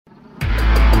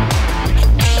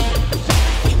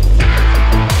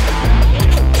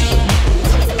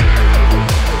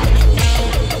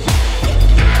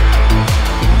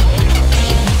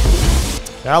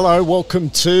Hello, welcome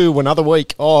to another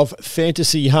week of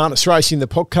Fantasy Harness Racing, the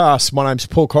podcast. My name's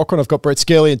Paul Cochran. I've got Brett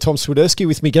Skelly and Tom Swiderski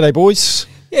with me. G'day, boys.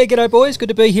 Yeah, g'day, boys. Good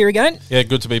to be here again. Yeah,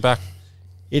 good to be back.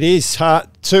 It is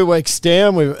 2 weeks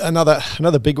down. We've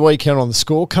another big weekend on the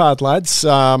scorecard, lads.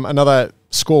 Another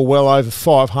score well over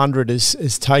 500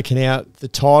 has taken out the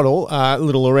title. A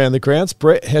little around the grounds.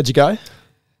 Brett, how'd you go?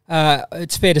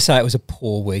 It's fair to say it was a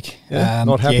poor week. Yeah,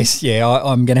 not happy. Yes, yeah.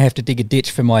 I'm going to have to dig a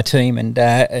ditch for my team and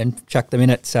chuck them in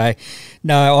it. So,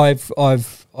 no,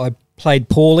 I played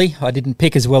poorly. I didn't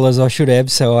pick as well as I should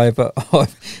have. So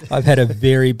I've had a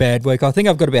very bad week. I think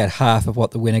I've got about half of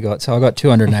what the winner got. So I got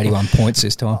 281 points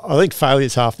this time. I think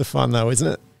failure's half the fun, though, isn't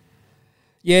it?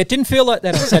 Yeah, it didn't feel like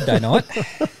that on Saturday night.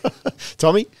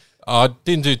 Tommy? I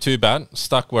didn't do too bad.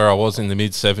 Stuck where I was in the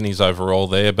mid-70s overall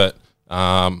there, but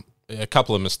a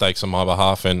couple of mistakes on my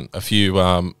behalf and a few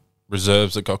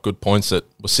reserves that got good points that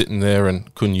were sitting there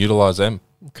and couldn't utilise them.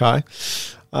 Okay.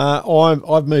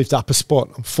 I've moved up a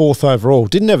spot. I'm fourth overall.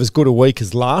 Didn't have as good a week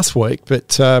as last week,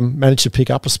 but managed to pick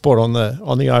up a spot on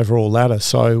the overall ladder.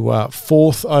 So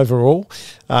fourth overall.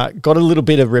 Got a little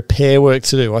bit of repair work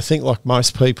to do. I think, like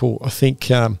most people, I think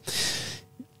the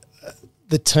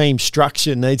team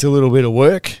structure needs a little bit of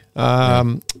work.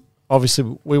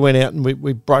 Obviously, we went out and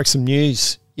we broke some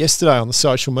news yesterday on the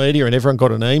social media, and everyone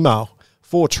got an email.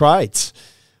 4 trades.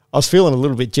 I was feeling a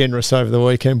little bit generous over the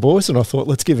weekend, boys, and I thought,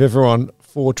 let's give everyone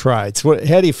 4 trades.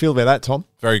 How do you feel about that, Tom?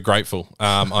 Very grateful.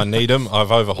 I need them.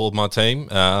 I've overhauled my team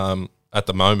at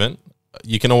the moment.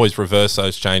 You can always reverse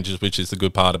those changes, which is the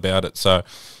good part about it. So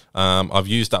I've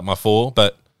used up my 4,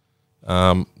 but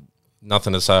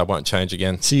nothing to say I won't change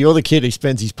again. So you're the kid who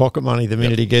spends his pocket money the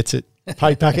minute he gets it.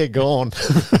 Pay packet gone.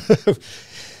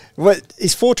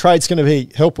 Is 4 trades going to be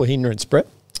help or hindrance, Brett?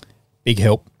 Big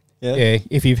help. Yeah.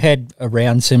 If you've had a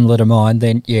round similar to mine,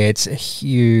 then yeah, it's a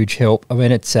huge help. I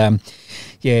mean, it's I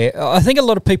think a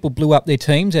lot of people blew up their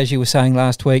teams, as you were saying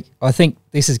last week. I think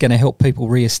this is going to help people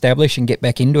re-establish and get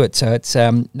back into it. So it's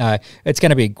it's going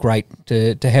to be great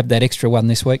to have that extra one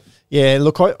this week. Yeah,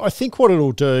 look, I think what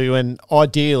it'll do, and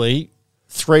ideally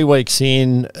 3 weeks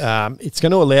in, it's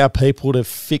going to allow people to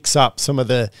fix up some of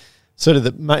the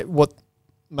what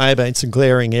may have been some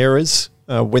glaring errors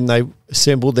when they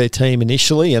assembled their team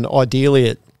initially, and ideally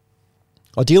it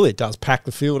does pack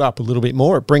the field up a little bit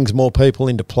more. It brings more people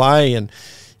into play, and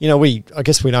I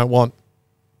guess we don't want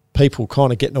people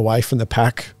kind of getting away from the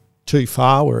pack too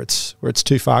far where it's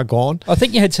too far gone. I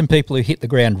think you had some people who hit the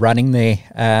ground running there,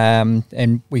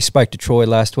 and we spoke to Troy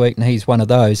last week, and he's one of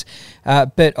those.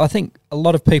 But I think a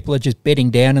lot of people are just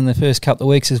bedding down in the first couple of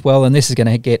weeks as well, and this is going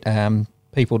to get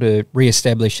people to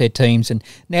re-establish their teams, and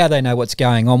now they know what's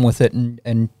going on with it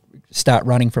and start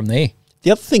running from there.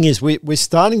 The other thing is we're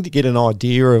starting to get an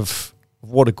idea of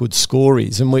what a good score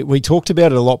is, and we talked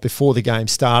about it a lot before the game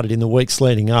started in the weeks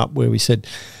leading up, where we said,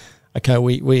 okay,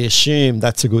 we assume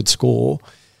that's a good score.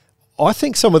 I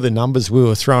think some of the numbers we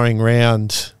were throwing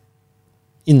around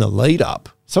in the lead up,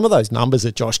 some of those numbers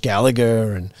that Josh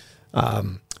Gallagher and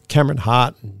Cameron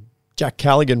Hart and Jack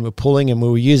Callaghan were pulling, and we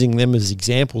were using them as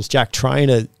examples. Jack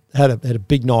Trainer had a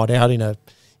big night out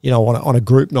on a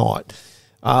group night.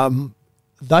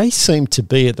 They seem to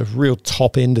be at the real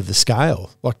top end of the scale.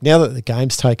 Like, now that the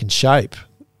game's taken shape,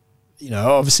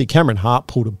 obviously Cameron Hart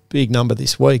pulled a big number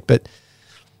this week, but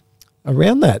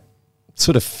around that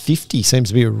sort of 50 seems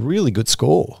to be a really good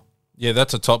score. Yeah,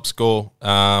 that's a top score.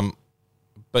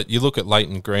 But you look at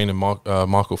Leighton Green and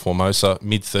Michael Formosa,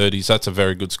 mid-30s, that's a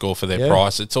very good score for their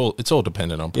price. It's all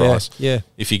dependent on price. Yeah.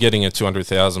 If you're getting a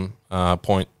 200,000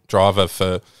 point driver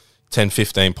for 10,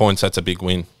 15 points, that's a big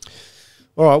win.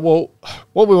 All right, well,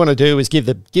 what we want to do is give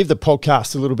the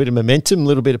podcast a little bit of momentum, a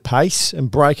little bit of pace, and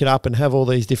break it up and have all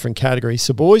these different categories.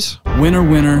 So, boys. Winner,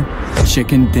 winner,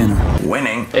 chicken dinner.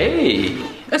 Winning. Hey,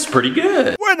 that's pretty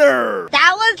good. Winner!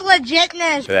 That was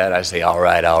legitness. To that I say, all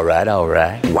right.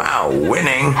 Wow,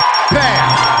 winning. Bam!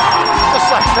 Just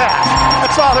like that.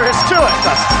 That's all there is to it,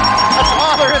 Dustin. That's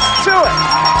all there is to it.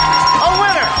 A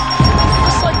winner.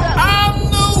 Just like that.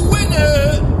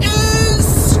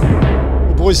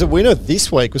 Boys, the winner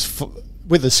this week was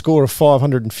with a score of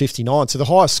 559. So the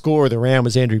highest score of the round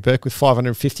was Andrew Burke with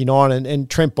 559 and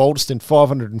Trent Balderston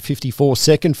 554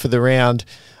 second for the round.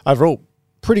 Overall,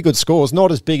 pretty good scores.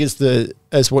 Not as big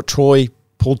as what Troy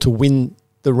pulled to win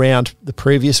the round the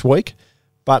previous week,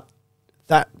 but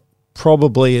that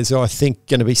probably is, I think,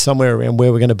 going to be somewhere around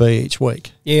where we're going to be each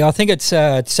week. Yeah, I think it's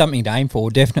something to aim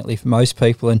for, definitely for most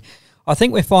people. And I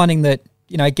think we're finding that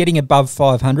getting above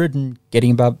 500 and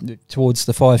getting above towards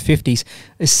the 550s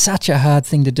is such a hard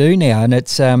thing to do now. And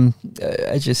it's,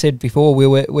 as you said before,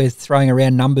 we're throwing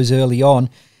around numbers early on.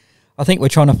 I think we're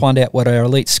trying to find out what our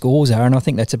elite scores are, and I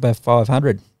think that's above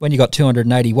 500. When you got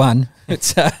 281,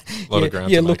 it's a lot of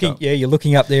ground to make up. Yeah, you're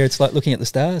looking up there. It's like looking at the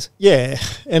stars. Yeah,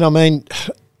 and I mean,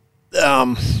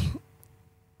 the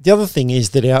other thing is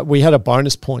that we had a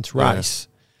bonus points race,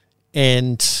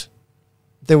 and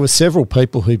there were several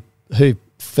people who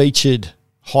featured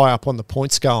high up on the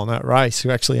point scale in that race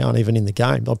who actually aren't even in the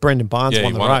game. Like Brendan Barnes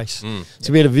won the race.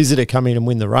 So we had a visitor come in and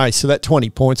win the race. So that 20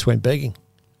 points went begging.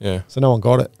 Yeah. So no one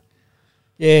got it.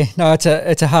 Yeah, no, it's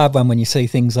a hard one when you see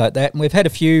things like that. And we've had a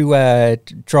few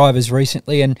drivers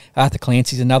recently, and Arthur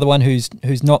Clancy's another one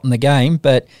who's not in the game,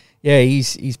 but yeah,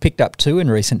 he's picked up 2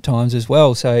 in recent times as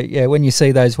well. So yeah, when you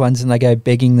see those ones and they go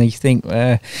begging, you think,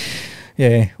 what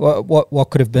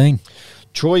could have been?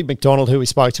 Troy McDonald, who we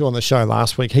spoke to on the show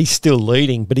last week, he's still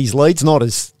leading, but his lead's not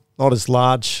as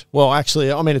large. Well,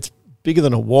 actually, I mean, it's bigger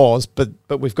than it was, but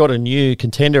we've got a new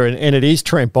contender, and it is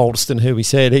Trent Balderston, who we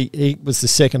said he was the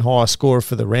second highest scorer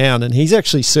for the round, and he's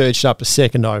actually surged up to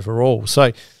second overall.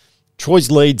 So Troy's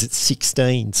lead's at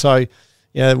 16. So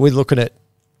yeah, we're looking at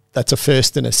that's a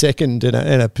first and a second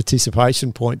and a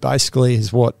participation point. Basically,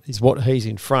 is what he's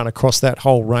in front across that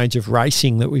whole range of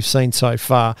racing that we've seen so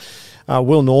far.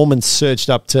 Will Norman's surged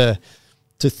up to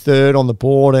third on the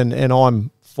board, and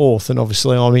I'm fourth, and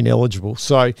obviously I'm ineligible.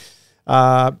 So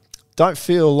don't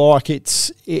feel like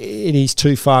it is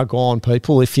too far gone,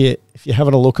 people. If you're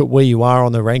having a look at where you are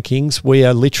on the rankings, we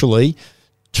are literally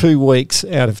 2 weeks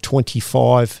out of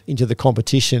 25 into the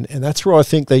competition, and that's where I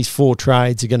think these 4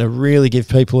 trades are going to really give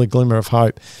people a glimmer of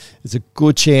hope. There's a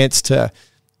good chance to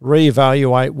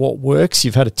reevaluate what works.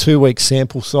 You've had a 2-week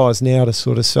sample size now to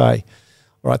sort of say,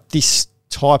 all right, this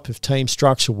type of team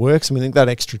structure works, and we think that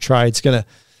extra trade's going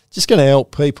to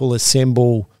help people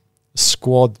assemble a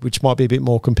squad which might be a bit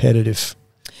more competitive.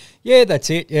 Yeah, that's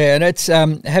it. Yeah, and it's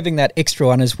having that extra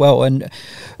one as well. And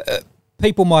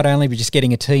people might only be just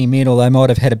getting a team in, or they might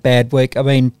have had a bad week. I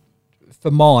mean, for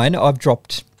mine, I've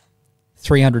dropped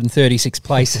 336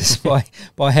 places by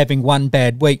having one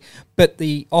bad week. But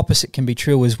the opposite can be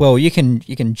true as well. You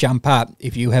can jump up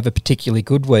if you have a particularly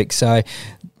good week. So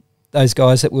those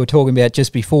guys that we were talking about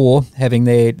just before, having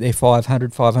their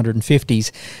 500,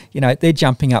 550s, they're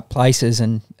jumping up places,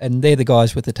 and they're the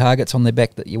guys with the targets on their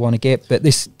back that you want to get. But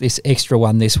this extra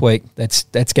one this week, that's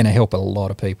going to help a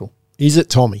lot of people. Is it,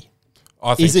 Tommy?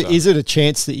 I think so. Is it a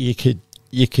chance that you could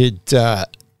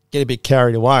get a bit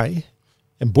carried away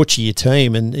and butcher your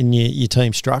team and your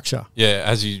team structure? Yeah,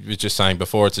 as you were just saying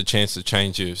before, it's a chance to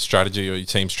change your strategy or your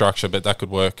team structure, but that could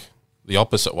work the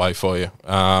opposite way for you.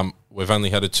 We've only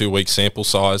had a 2-week sample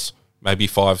size. Maybe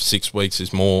 5-6 weeks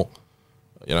is more.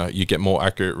 You get more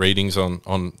accurate readings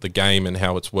on the game and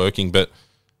how it's working. But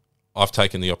I've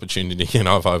taken the opportunity and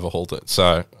I've overhauled it.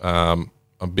 So I'm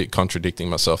a bit contradicting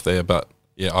myself there, but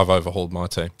yeah, I've overhauled my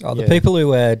team. Oh, the people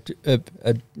who are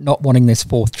not wanting this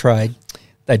 4th trade,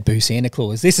 they'd boo Santa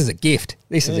Claus. This is a gift.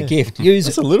 This is a gift. Use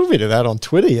There's it. a little bit of that on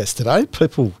Twitter yesterday.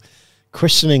 People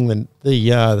questioning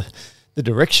the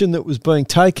direction that was being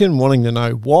taken, wanting to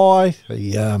know why.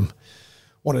 He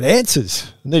wanted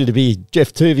answers. There needed to be a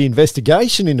Jeff Tuvey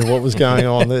investigation into what was going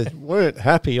on. They weren't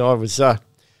happy. I was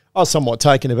somewhat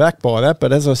taken aback by that.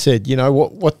 But as I said,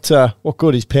 what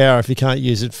good is power if you can't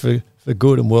use it for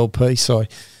good and world peace? So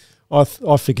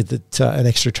I figured that an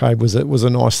extra trade was a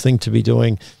nice thing to be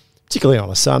doing, particularly on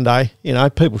a Sunday.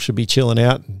 People should be chilling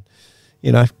out and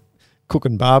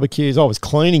cooking barbecues. I was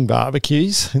cleaning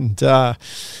barbecues, and I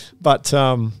thought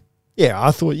that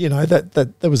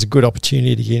was a good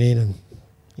opportunity to get in and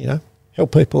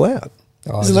help people out.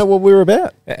 Isn't that what we were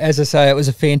about? As I say, it was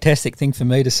a fantastic thing for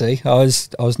me to see. I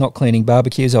was not cleaning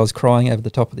barbecues. I was crying over the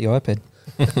top of the iPad.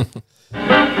 That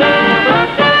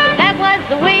was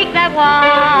the week that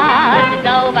was. It's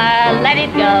over. Let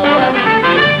it go.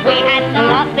 We had a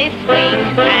lot this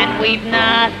week, and we've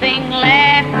nothing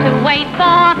left to wait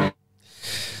for.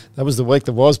 That was the week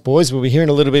that was, boys. We'll be hearing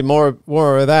a little bit more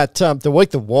of that. The week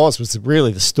that was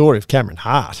really the story of Cameron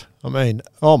Hart. I mean,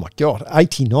 oh my God,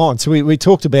 89. So we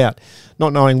talked about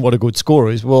not knowing what a good scorer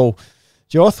is. Well,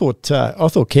 I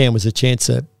thought Cam was a chance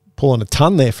at pulling a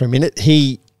ton there for a minute.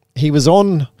 He was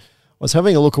on. I was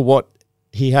having a look at what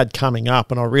he had coming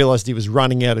up, and I realised he was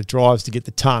running out of drives to get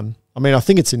the ton. I mean, I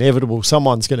think it's inevitable.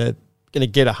 Someone's going to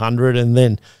get 100, and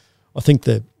then I think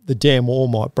the damn wall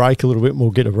might break a little bit and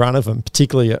we'll get a run of them,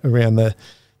 particularly around the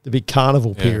big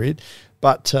carnival period.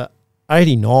 But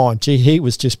 89, he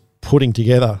was just putting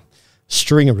together a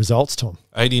string of results, Tom.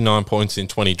 89 points in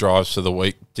 20 drives for the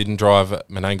week. Didn't drive at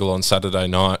Menangle on Saturday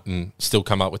night and still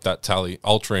come up with that tally.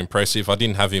 Ultra impressive. I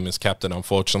didn't have him as captain,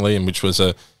 unfortunately, and which was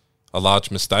a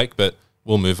large mistake, but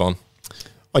we'll move on.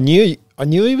 I knew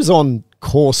he was on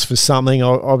course for something.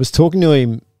 I was talking to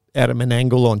him out at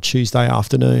Menangle on Tuesday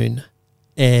afternoon,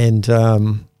 and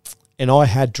I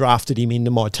had drafted him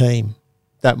into my team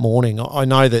that morning. I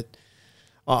know that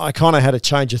I kind of had a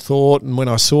change of thought, and when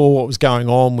I saw what was going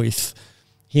on with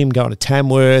him going to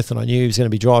Tamworth, and I knew he was going to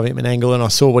be driving at Menangle, and I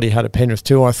saw what he had at Penrith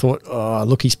too, I thought, oh,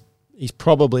 look, he's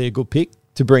probably a good pick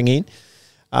to bring in.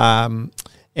 And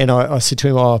I said to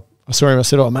him, I saw him, I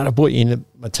said, Matt, I brought you into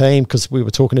my team because we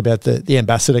were talking about the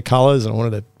ambassador colours, and I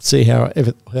wanted to see how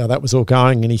that was all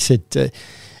going. And he said,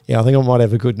 I think I might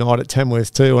have a good night at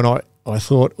Tamworth too. And I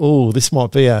thought, oh, this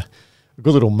might be a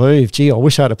good little move. Gee, I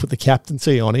wish I had put the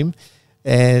captaincy on him.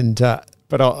 And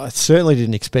but I certainly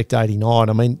didn't expect 89.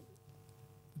 I mean,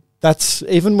 that's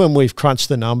even when we've crunched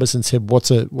the numbers and said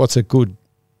what's a good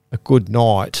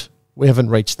night, we haven't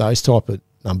reached those type of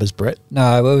numbers, Brett.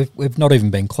 No, we've not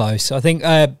even been close. I think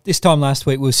this time last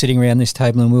week we were sitting around this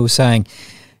table and we were saying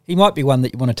he might be one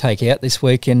that you want to take out this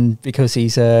week, and because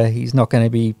he's not going to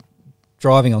be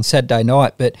driving on Saturday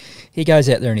night, but he goes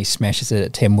out there and he smashes it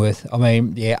at Tamworth. I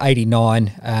mean,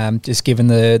 89, just given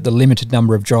the limited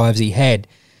number of drives he had,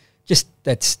 just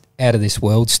that's out of this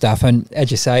world stuff. And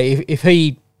as you say, if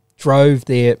he drove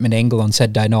there at Menangle on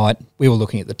Saturday night, we were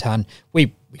looking at the ton.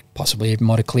 We possibly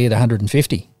might have cleared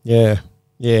 150. Yeah.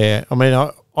 I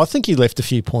mean, I think he left a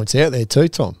few points out there too,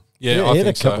 Tom. Yeah, I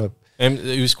think so. And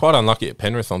he was quite unlucky at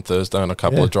Penrith on Thursday on a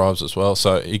couple of drives as well,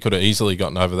 so he could have easily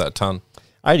gotten over that ton.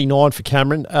 89 for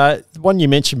Cameron. The one you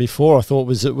mentioned before, I thought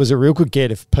was a real good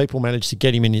get if people managed to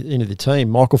get him into the team.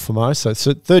 Michael Formoso,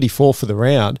 so 34 for the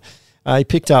round. He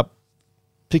picked up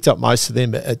most of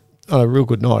them on a real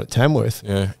good night at Tamworth.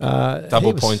 Yeah,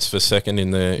 double points for second in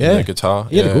the guitar.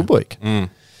 He had a good week.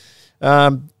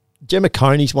 Gemma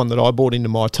Coney's one that I brought into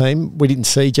my team. We didn't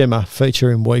see Gemma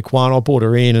feature in week one. I brought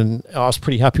her in, and I was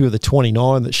pretty happy with the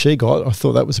 29 that she got. I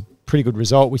thought that was a pretty good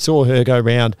result. We saw her go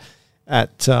round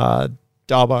at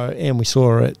Dubbo, and we saw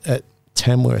her at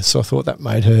Tamworth, so I thought that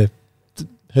made her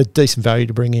decent value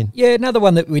to bring in. Yeah, another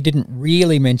one that we didn't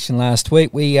really mention last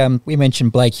week. We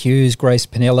mentioned Blake Hughes, Grace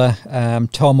Panella,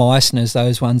 Tom Ison as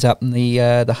those ones up in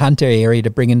the Hunter area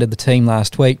to bring into the team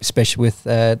last week, especially with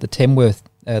the Tamworth,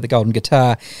 the Golden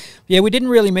Guitar. Yeah, we didn't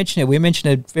really mention it. We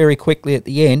mentioned it very quickly at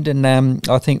the end, and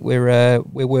I think we're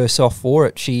worse off for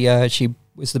it. She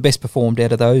was the best performed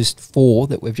out of those four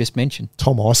that we've just mentioned.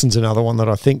 Tom Ison's another one that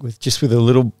I think with a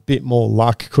little bit more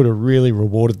luck could have really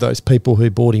rewarded those people who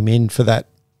bought him in for that.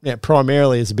 Yeah,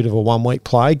 primarily as a bit of a 1 week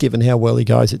play, given how well he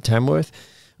goes at Tamworth.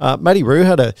 Matty Rue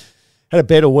had a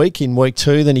better week in week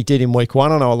 2 than he did in week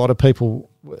 1. I know a lot of people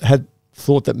had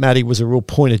thought that Matty was a real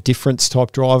point of difference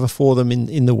type driver for them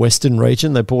in the Western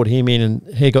region. They brought him in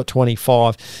and he got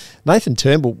 25. Nathan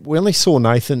Turnbull, we only saw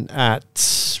Nathan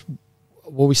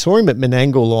we saw him at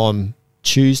Menangle on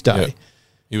Tuesday. Yeah.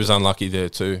 He was unlucky there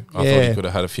too. I thought he could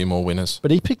have had a few more winners.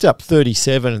 But he picked up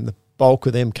 37 and the bulk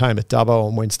of them came at Dubbo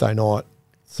on Wednesday night.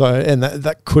 So, and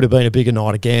that could have been a bigger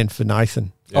night again for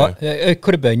Nathan. Yeah. It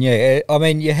could have been, yeah. I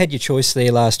mean, you had your choice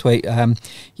there last week.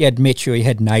 You had Mitchell, you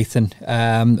had Nathan,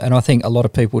 and I think a lot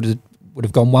of people would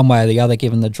have gone one way or the other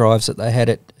given the drives that they had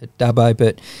at Dubbo.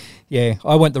 But yeah,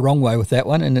 I went the wrong way with that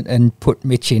one and put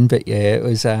Mitch in. But yeah, it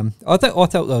was. I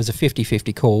thought that was a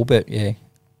 50-50 call. But yeah,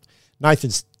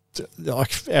 Nathan's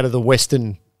like out of the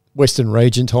Western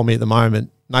region. Told me at the moment,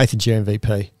 Nathan's your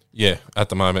MVP. Yeah, at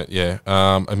the moment, yeah.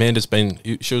 Amanda's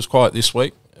she was quiet this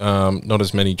week. Not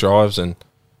as many drives, and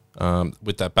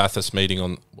with that Bathurst meeting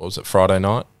on, what was it, Friday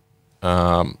night,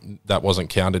 that wasn't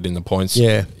counted in the points.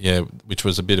 Yeah, which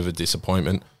was a bit of a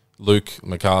disappointment. Luke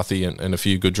McCarthy and a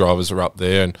few good drivers are up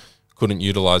there, and couldn't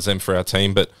utilise them for our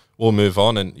team, but we'll move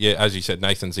on. And yeah, as you said,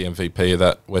 Nathan's the MVP of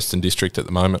that Western District at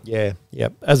the moment. Yeah.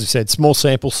 As we said, small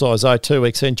sample size, 2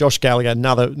 weeks in. Josh Gallagher,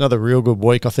 another real good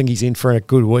week. I think he's in for a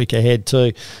good week ahead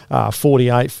too.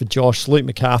 48 for Josh. Luke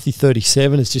McCarthy,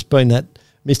 37, has just been that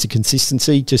Mr.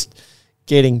 Consistency, just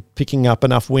picking up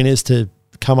enough winners to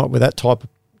come up with that type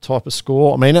of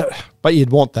score. I mean, but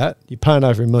you'd want that. You're paying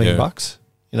over $1 million bucks,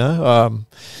 you know.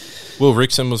 Will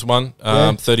Rickson was one,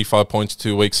 35 points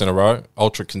 2 weeks in a row,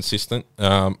 ultra consistent.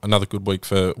 Another good week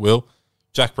for Will.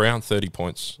 Jack Brown, 30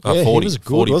 points. 40, he was good,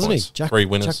 40 wasn't points, he? 3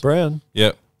 winners. Jack Brown.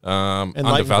 Yep. And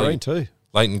Leighton Green too.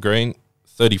 Leighton Green,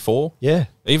 34. Yeah.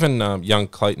 Even young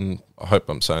Clayton, I hope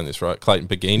I'm saying this right, Clayton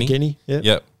Begini.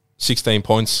 Yep. 16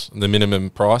 points, the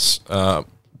minimum price. Had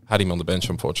him on the bench,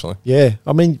 unfortunately. Yeah.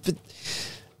 I mean,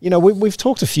 you know, we've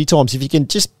talked a few times. If you can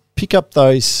just pick up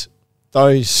those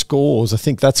scores, I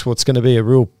think that's what's going to be a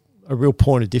real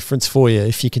point of difference for you.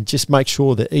 If you can just make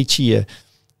sure that each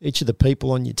of the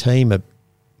people on your team are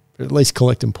at least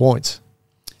collecting points.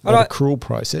 not a cruel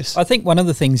process. I think one of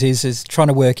the things is trying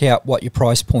to work out what your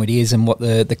price point is and what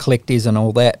the collect is and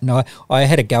all that. And I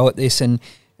had a go at this, and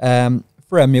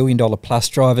for our $1 million plus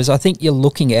drivers, I think you're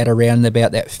looking at around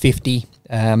about that 50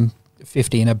 and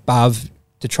above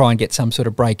to try and get some sort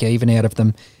of break even out of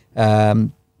them.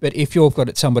 But if you've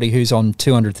got somebody who's on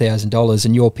 $200,000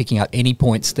 and you're picking up any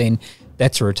points, then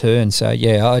that's a return. So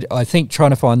yeah, I think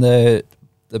trying to find the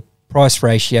price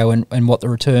ratio and what the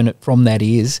return from that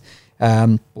is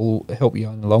will help you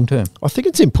in the long term. I think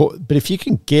it's important, but if you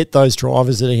can get those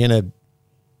drivers that are going to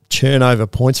churn over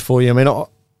points for you, I mean,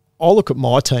 I'll look at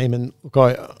my team and look,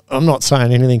 I'm not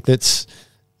saying anything that's,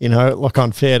 like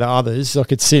unfair to others.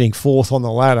 Like it's sitting fourth on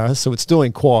the ladder, so it's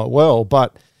doing quite well.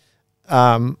 But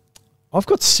I've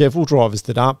got several drivers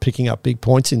that aren't picking up big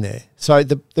points in there. So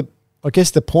I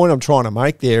guess the point I'm trying to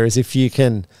make there is if you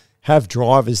can have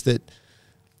drivers that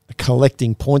are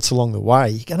collecting points along the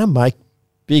way, you're going to make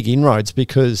big inroads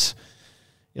because,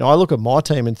 I look at my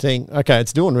team and think, okay,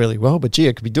 it's doing really well, but gee,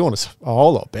 it could be doing a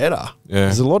whole lot better. Yeah.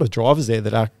 There's a lot of drivers there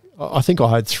that are, I think I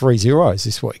had 3 zeros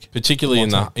this week. Particularly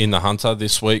in the Hunter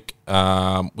this week,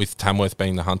 with Tamworth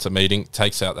being the Hunter meeting,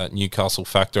 takes out that Newcastle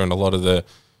factor, and a lot of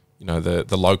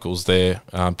the locals there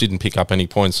didn't pick up any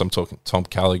points. I'm talking Tom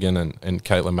Callaghan and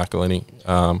Caitlin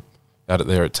McElhenney out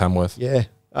there at Tamworth. Yeah.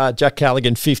 Jack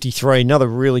Callaghan, 53, another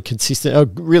really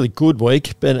consistent, really good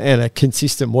week and a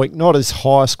consistent week. Not as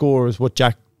high a score as what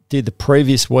Jack did the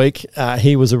previous week.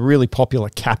 He was a really popular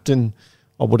captain,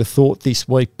 I would have thought, this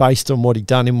week based on what he'd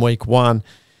done in week 1.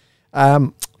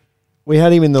 We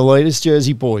had him in the leaders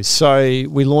jersey, boys. So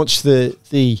we launched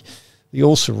the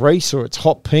All Cerise, or it's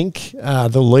hot pink,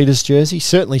 the leaders jersey.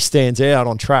 Certainly stands out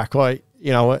on track.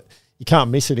 You can't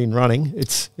miss it in running.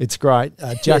 It's great.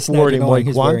 Jack wore it in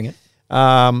week 1.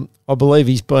 I believe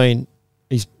he's spent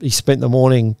the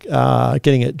morning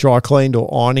getting it dry cleaned or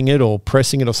ironing it or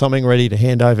pressing it or something, ready to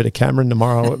hand over to Cameron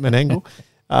tomorrow at Menangle.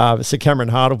 So Cameron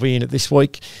Hart will be in it this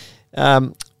week.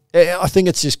 I think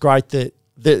it's just great that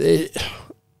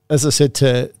as I said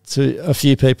to a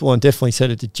few people, and definitely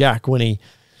said it to Jack when he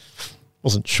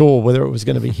wasn't sure whether it was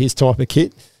going to be his type of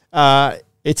kit,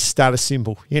 it's a status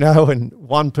symbol, and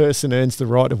one person earns the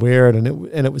right to wear it, and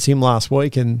it was him last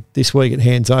week, and this week it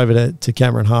hands over to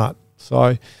Cameron Hart.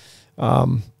 So,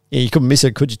 you couldn't miss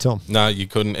it, could you, Tom? No, you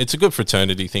couldn't. It's a good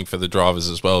fraternity thing for the drivers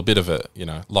as well. A bit of a,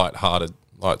 light-hearted,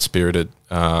 light-spirited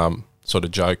sort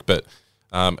of joke. But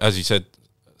as you said,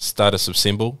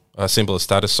 symbol of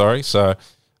status, sorry. So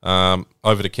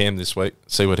over to Cam this week,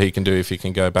 see what he can do if he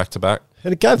can go back-to-back.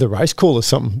 And it gave the race callers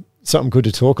something good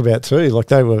to talk about too. Like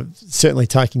they were certainly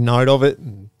taking note of it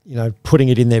and, putting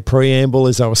it in their preamble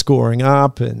as they were scoring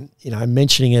up and,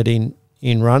 mentioning it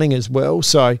in running as well.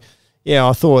 So, yeah,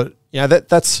 I thought,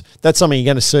 that's something you're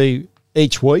going to see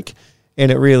each week,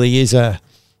 and it really is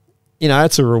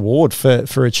it's a reward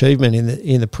for achievement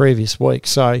in the previous week.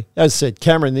 So, as I said,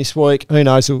 Cameron this week, who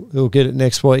knows who'll get it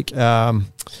next week. I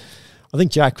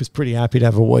think Jack was pretty happy to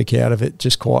have a week out of it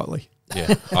just quietly.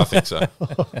 Yeah, I think so.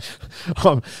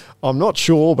 I'm not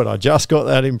sure, but I just got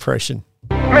that impression.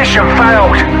 Mission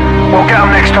failed. We'll get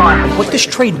them next time. What this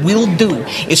trade will do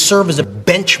is serve as a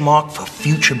benchmark for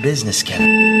future business, Kevin.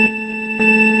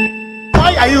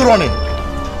 Why are you running?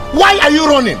 Why are you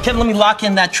running? Kevin, let me lock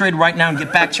in that trade right now and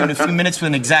get back to you in a few minutes with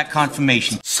an exact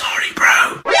confirmation. Sorry,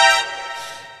 bro.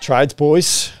 Trades,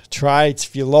 boys. Trades.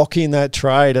 If you lock in that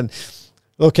trade, and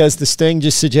look, as the Sting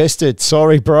just suggested,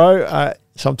 sorry, bro.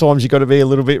 Sometimes you've got to be a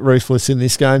little bit ruthless in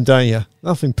this game, don't you?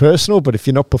 Nothing personal, but if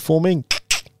you're not performing,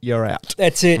 you're out.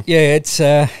 That's it. Yeah, it's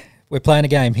we're playing a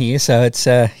game here, so it's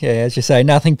as you say,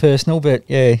 nothing personal, but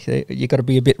yeah, you got to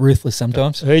be a bit ruthless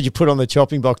sometimes. I heard you put on the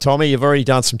chopping block, Tommy. You've already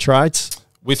done some trades.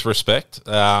 With respect,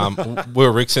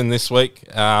 Will Rickson this week.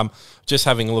 Just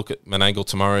having a look at Menangle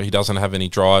tomorrow. He doesn't have any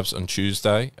drives on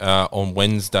Tuesday. On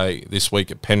Wednesday this week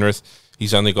at Penrith,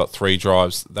 he's only got 3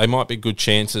 drives. They might be good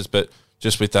chances, but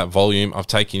just with that volume, I've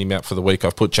taken him out for the week.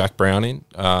 I've put Jack Brown in,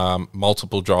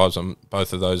 multiple drives on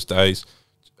both of those days.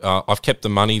 I've kept the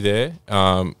money there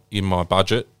in my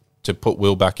budget to put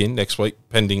Will back in next week,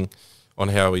 depending on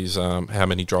how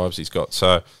many drives he's got.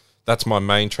 So that's my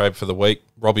main trade for the week.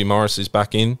 Robbie Morris is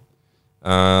back in.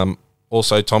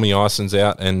 Also, Tommy Ison's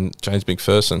out, and James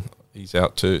McPherson, he's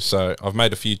out too. So I've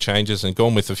made a few changes and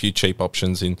gone with a few cheap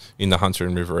options in the Hunter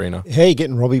and Riverina. How are you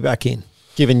getting Robbie back in,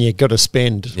 given you've got to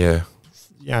spend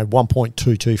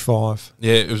 1.225?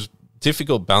 Yeah, it was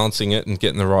difficult balancing it and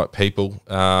getting the right people.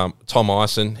 Tom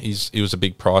Ison, he was a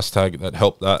big price tag that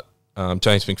helped that.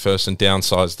 James McPherson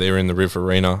downsized there in the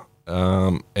Riverina.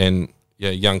 And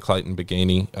young Clayton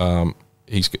Begini,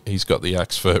 he's got the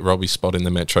axe for Robbie's spot in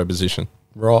the Metro position.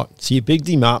 Right. So you bigged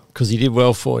him up because he did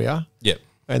well for you. Yeah.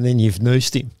 And then you've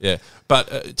noosed him. Yeah.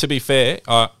 But to be fair,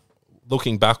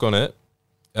 looking back on it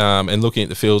and looking at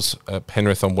the fields at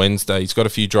Penrith on Wednesday, he's got a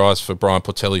few drives for Brian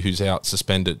Portelli, who's out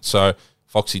suspended. So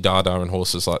Foxy Dada and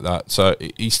horses like that. So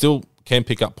he still can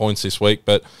pick up points this week,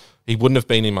 but he wouldn't have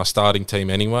been in my starting team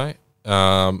anyway.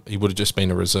 He would have just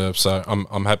been a reserve. So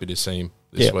I'm happy to see him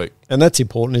this week. And that's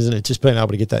important, isn't it? Just being able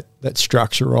to get that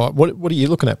structure right. What are you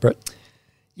looking at, Brett?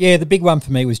 Yeah, the big one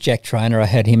for me was Jack Trainer. I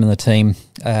had him in the team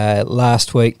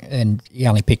last week, and he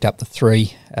only picked up the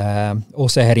 3.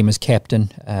 Also had him as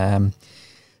captain.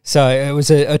 So it was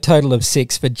a total of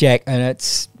 6 for Jack, and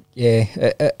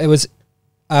it was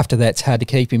after that it's hard to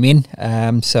keep him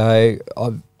in. So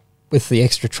with the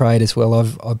extra trade as well,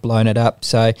 I've blown it up.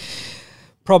 So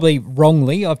probably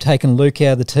wrongly, I've taken Luke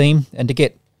out of the team, and to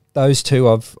get those two,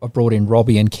 I've brought in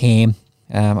Robbie and Cam.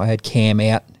 I had Cam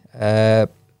out.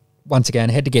 Once again,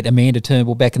 I had to get Amanda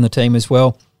Turnbull back in the team as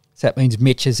well. So that means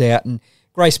Mitch is out. And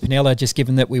Grace Pinella, just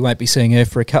given that we won't be seeing her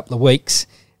for a couple of weeks,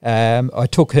 I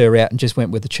took her out and just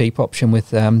went with the cheap option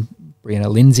with Brianna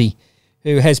Lindsay,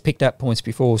 who has picked up points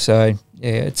before. So,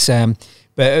 yeah,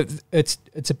 but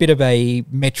it's a bit of a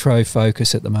metro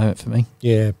focus at the moment for me.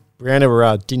 Yeah,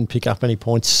 Brianna didn't pick up any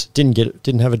points,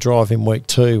 didn't have a drive in week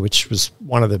 2, which was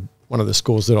one of the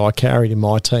scores that I carried in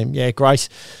my team. Yeah, Grace.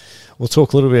 We'll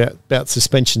talk a little bit about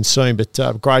suspension soon, but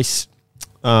Grace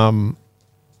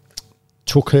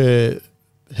took her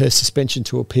suspension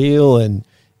to appeal, and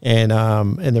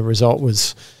the result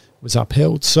was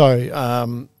upheld.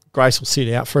 So Grace will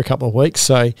sit out for a couple of weeks.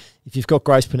 So if you've got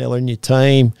Grace Pinella in your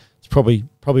team, it's probably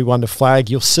one to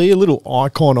flag. You'll see a little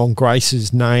icon on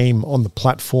Grace's name on the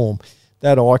platform.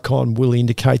 That icon will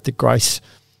indicate that Grace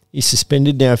is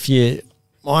suspended. Now,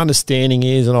 my understanding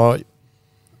is, and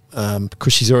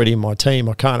because she's already in my team,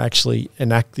 I can't actually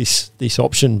enact this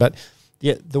option. But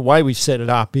the way we've set it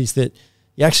up is that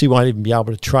you actually won't even be able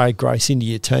to trade Grace into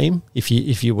your team if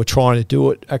you were trying to do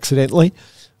it accidentally,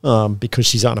 because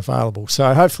she's unavailable.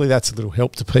 So hopefully that's a little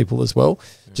help to people as well,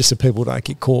 just so people don't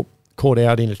get caught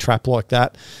out in a trap like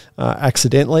that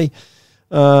accidentally.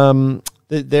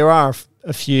 There are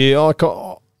a few.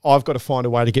 I've got to find a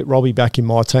way to get Robbie back in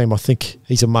my team. I think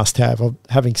he's a must-have.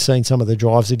 Having seen some of the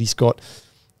drives that he's got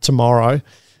tomorrow,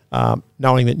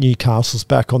 knowing that Newcastle's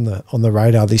back on the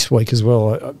radar this week as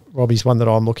well. Robbie's one that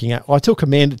I'm looking at. I took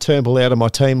Amanda Turnbull out of my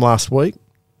team last week,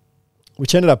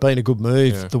 which ended up being a good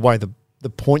move, the way the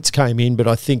points came in, but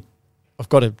I think I've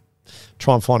got to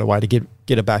try and find a way to get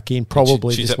her back in,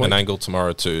 probably she's this at week. Menangle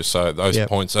tomorrow too, so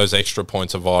those extra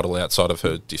points are vital outside of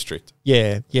her district.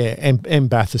 Yeah, and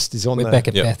Bathurst is on We're back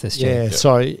at Bathurst, yeah.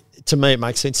 So to me it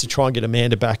makes sense to try and get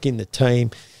Amanda back in the team.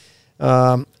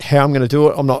 How I'm going to do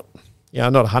it, I'm not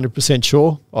 100%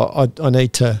 sure. I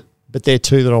need to, but they're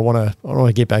two that I want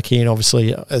to get back in.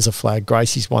 Obviously, as a flag,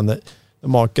 Gracie's one that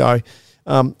might go.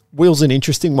 Will's an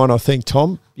interesting one, I think,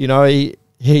 Tom. You know,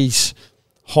 he's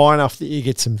high enough that you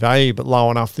get some value, but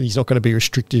low enough that he's not going to be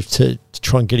restrictive to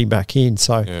try and get him back in.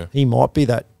 So he might be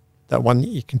that one that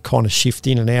you can kind of shift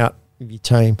in and out of your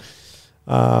team.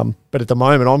 But at the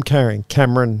moment, I'm carrying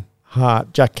Cameron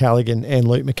Hart, Jack Callaghan, and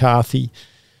Luke McCarthy,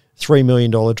 $3 million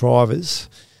drivers,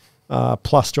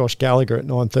 plus Josh Gallagher at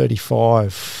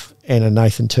 935 and a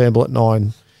Nathan Turnbull at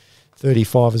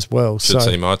 935 as well. Should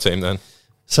see my team then.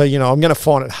 So, I'm going to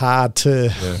find it hard to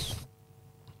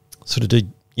sort of do,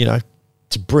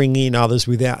 to bring in others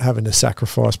without having to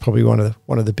sacrifice probably one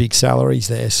of the big salaries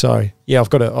there. So, I've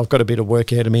got a bit of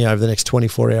work ahead of me over the next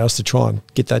 24 hours to try and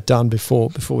get that done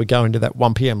before we go into that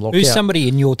 1 p.m. lockout. Who's somebody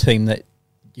in your team that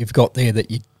you've got there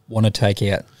that you want to take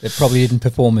out that probably didn't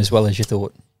perform as well as you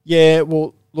thought? Yeah,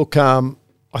 well, look, I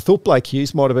thought Blake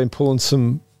Hughes might have been pulling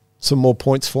some more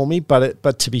points for me,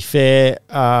 but to be fair,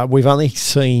 we've only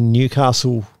seen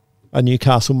a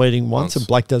Newcastle meeting once, and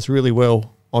Blake does really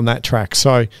well on that track.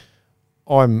 So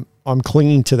I'm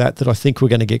clinging to that I think we're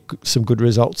going to get some good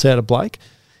results out of Blake.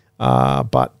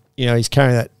 But he's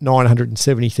carrying that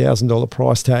 $970,000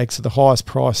 price tag, so the highest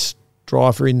price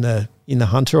driver in the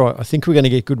Hunter. I think we're going to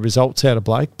get good results out of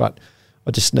Blake, but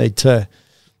I just need to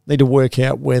work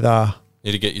out whether.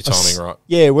 Need to get your timing right.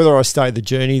 Yeah, whether I stay the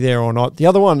journey there or not. The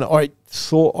other one I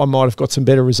thought I might have got some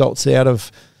better results out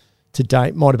of to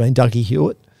date might have been Dougie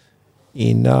Hewitt.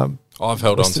 I've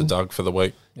held on to Doug for the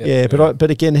week. Yeah, but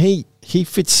again, he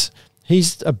fits.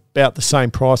 He's about the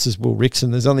same price as Will Rickson.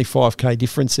 There's only $5,000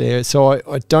 difference there, so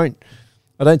I don't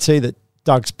see that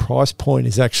Doug's price point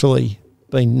has actually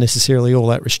been necessarily all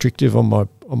that restrictive on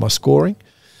my scoring.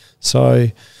 So,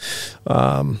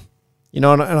 and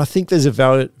I think there's a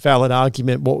valid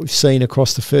argument what we've seen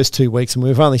across the first 2 weeks, and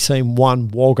we've only seen one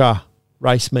Wagga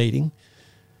race meeting.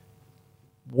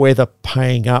 whether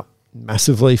paying up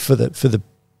massively for the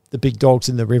big dogs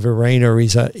in the Riverina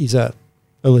is a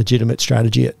legitimate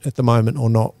strategy at the moment or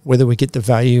not, whether we get the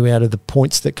value out of the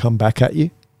points that come back at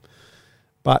you.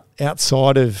 But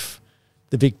outside of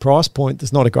the big price point,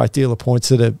 there's not a great deal of points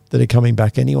that are coming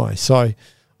back anyway. So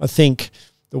I think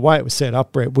the way it was set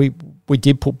up, Brett, we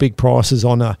did put big prices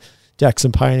on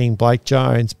Jackson Painting, Blake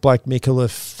Jones, Blake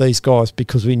Micallef, these guys,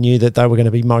 because we knew that they were going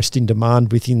to be most in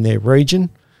demand within their region.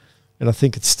 And I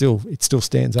think it still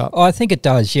stands up. I think it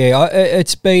does, yeah.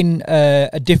 It's been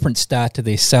a different start to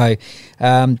this. So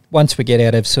once we get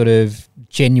out of sort of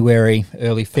January,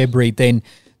 early February, then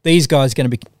these guys are going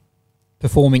to be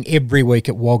performing every week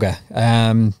at Wagga.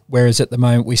 Whereas at the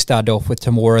moment we started off with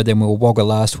Temora, then we were Wagga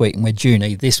last week and we're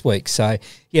Junee this week. So,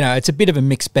 it's a bit of a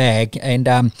mixed bag.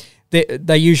 And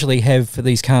they usually have, for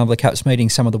these Carnival Cups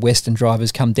meetings, some of the Western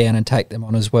drivers come down and take them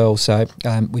on as well. So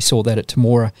we saw that at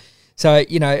Temora. So,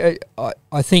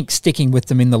 I think sticking with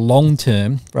them in the long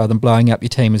term rather than blowing up your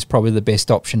team is probably the best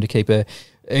option to keep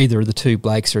either of the two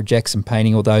Blakes or a Jackson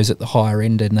Painting or those at the higher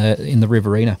end in the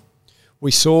Riverina. We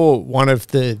saw one of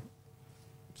the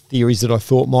theories that I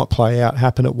thought might play out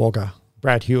happen at Wagga.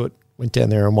 Brad Hewitt went down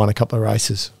there and won a couple of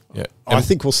races. Yeah, I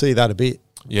think we'll see that a bit.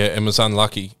 Yeah, and was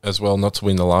unlucky as well not to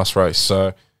win the last race.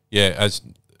 So, yeah, as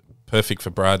perfect for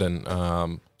Brad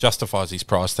and justifies his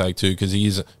price tag too because he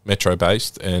is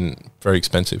metro-based and very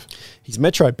expensive. He's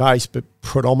metro-based, but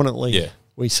predominantly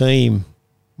we see him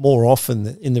more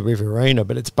often in the Riverina,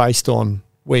 but it's based on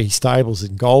where he stables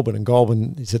in Goulburn, and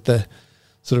Goulburn is at the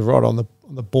sort of right on the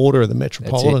border of the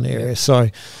metropolitan area. Yeah. So,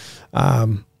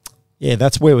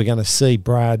 that's where we're going to see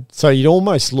Brad. So you'd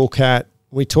almost look at,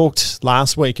 we talked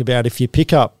last week about if you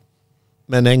pick up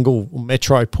Menangle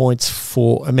Metro points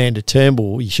for Amanda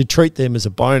Turnbull, you should treat them as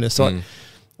a bonus.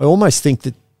 I almost think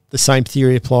that the same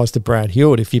theory applies to Brad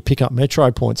Hewitt. If you pick up Metro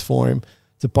points for him,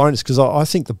 it's a bonus because I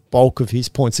think the bulk of his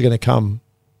points are going to come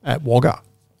at Wagga.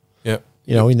 Yep.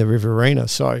 In the Riverina.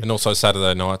 So and also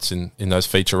Saturday nights in those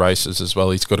feature races as well.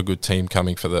 He's got a good team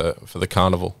coming for the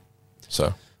carnival.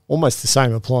 So almost the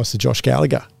same applies to Josh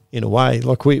Gallagher in a way.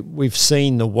 Like we've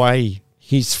seen the way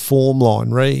his form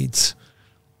line reads,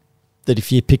 that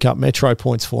if you pick up Metro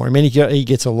points for him, and he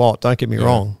gets a lot, don't get me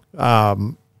wrong,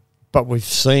 but we've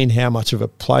seen how much of a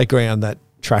playground that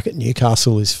track at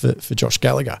Newcastle is for Josh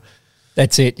Gallagher.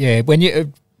 That's it, yeah. When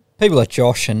people like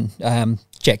Josh and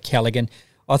Jack Callaghan,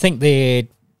 I think they're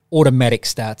automatic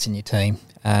starts in your team.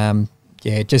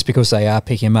 Just because they are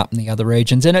picking them up in the other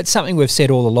regions. And it's something we've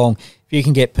said all along. If you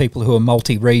can get people who are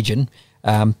multi-region,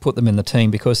 put them in the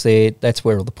team because that's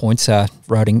where all the points are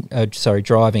driving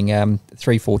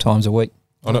 3-4 times a week.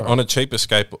 On a cheaper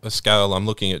scale, I'm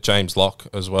looking at James Locke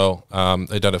as well.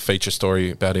 They did a feature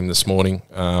story about him this morning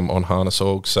on Harness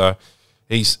Org. So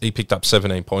he picked up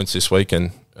 17 points this week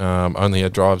and only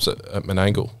had drives at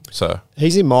Menangle. So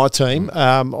he's in my team.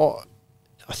 I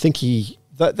think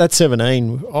that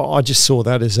 17. I just saw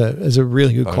that as a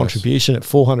really good contribution at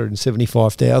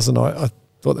 475,000. I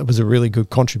thought that was a really good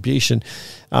contribution.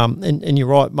 And you're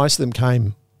right, most of them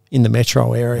came in the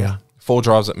metro area. 4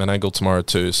 drives at Menangle tomorrow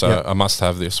too, so a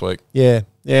must-have this week. Yeah,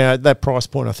 at that price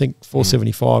point, I think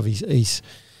 475. He's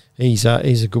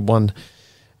a good one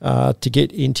to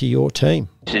get into your team.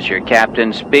 This is your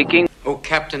captain speaking. Oh,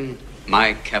 Captain,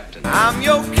 my captain. I'm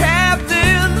your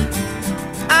captain.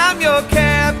 I'm your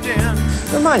captain.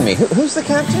 Remind me, who's the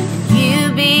captain?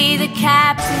 You be the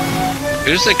captain.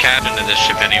 Who's the captain of this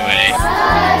ship anyway?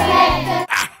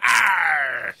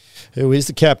 Who is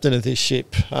the captain of this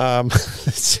ship?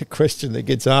 It's a question that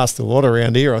gets asked a lot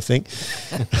around here, I think.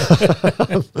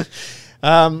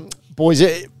 Boys,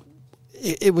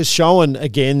 it was shown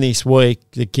again this week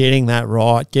that getting that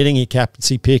right, getting your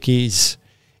captaincy pick is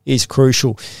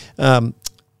crucial. I'm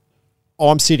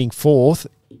sitting 4th.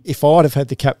 If I'd have had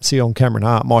the captaincy on Cameron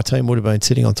Hart, my team would have been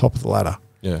sitting on top of the ladder.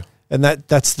 Yeah, and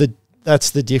that's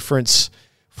the difference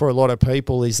for a lot of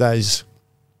people is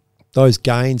those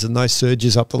gains and those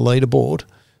surges up the leaderboard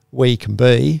where you can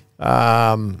be.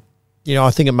 I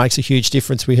think it makes a huge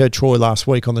difference. We heard Troy last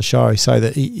week on the show say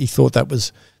that he thought that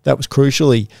was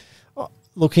crucial.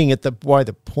 Looking at the way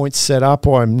the points set up,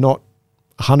 I'm not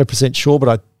 100% sure,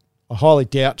 but I highly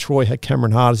doubt Troy had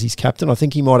Cameron Hart as his captain. I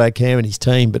think he might have Cam in his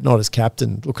team, but not as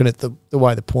captain, looking at the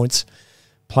way the points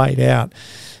played out.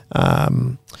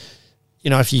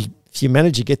 If you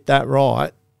manage to get that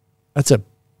right, that's the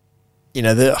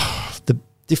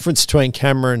difference between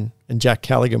Cameron and Jack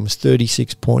Callaghan was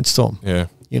 36 points, Tom. Yeah.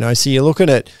 So you're looking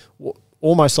at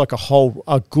almost like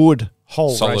a good whole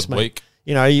solid race meet.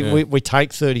 Week. We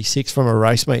take 36 from a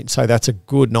race meet and say that's a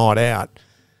good night out.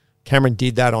 Cameron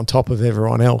did that on top of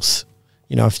everyone else.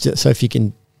 If you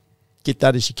can get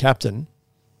that as your captain,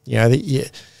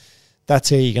 that's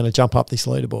how you're going to jump up this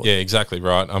leaderboard. Yeah, exactly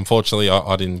right. Unfortunately,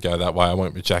 I didn't go that way. I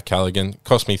went with Jack Callaghan.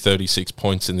 Cost me 36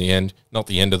 points in the end. Not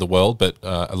the end of the world, but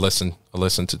a lesson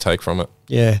to take from it.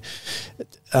 Yeah.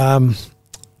 How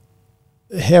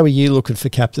are you looking for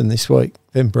captain this week,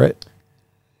 then, Brett?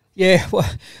 Yeah, well,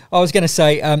 I was going to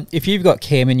say, if you've got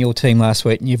Cam in your team last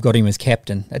week and you've got him as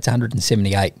captain, that's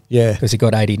 178. Yeah. Because he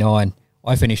got 89.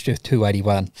 I finished with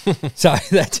 281. So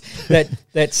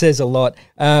that says a lot.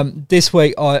 This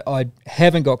week, I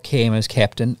haven't got Cam as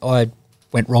captain. I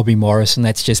went Robbie Morris, and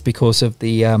that's just because of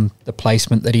the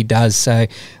placement that he does. So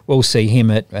we'll see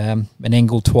him at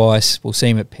Menangle twice. We'll see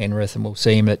him at Penrith, and we'll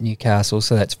see him at Newcastle.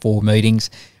 So that's 4 meetings.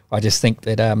 I just think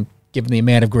that given the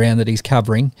amount of ground that he's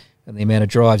covering and the amount of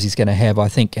drives he's going to have, I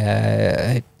think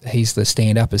he's the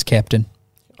stand-up as captain.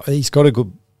 He's got a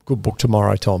good book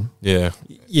tomorrow, Tom. Yeah.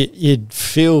 You'd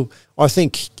feel, I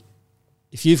think,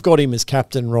 if you've got him as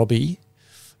captain, Robbie,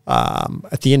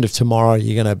 at the end of tomorrow,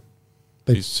 you're going to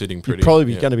be, he's sitting pretty. You're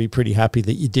probably going to be pretty happy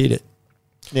that you did it.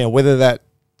 Now, whether that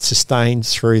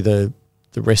sustains through the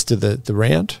rest of the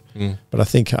round, but I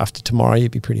think after tomorrow,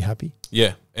 you'd be pretty happy.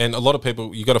 Yeah, and a lot of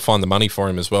people, you got to find the money for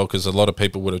him as well, because a lot of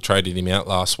people would have traded him out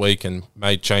last week and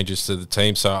made changes to the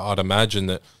team. So I'd imagine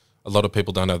that a lot of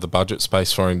people don't have the budget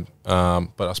space for him,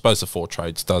 but I suppose the 4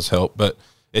 trades does help. But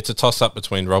it's a toss-up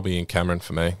between Robbie and Cameron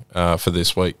for me for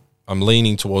this week. I'm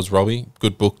leaning towards Robbie.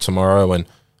 Good book tomorrow,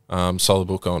 and solid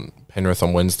book on Penrith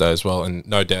on Wednesday as well. And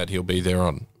no doubt he'll be there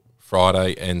on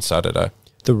Friday and Saturday.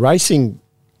 The racing,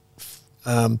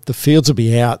 the fields will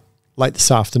be out late this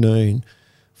afternoon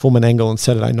for Menangle on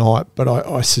Saturday night, but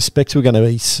I suspect we're going to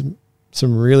be some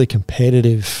really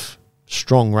competitive,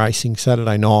 strong racing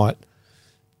Saturday night.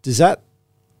 Does that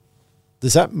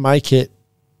make it,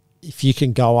 if you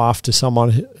can go after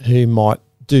someone who might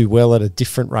do well at a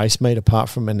different race meet apart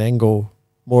from Menangle,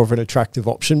 more of an attractive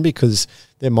option because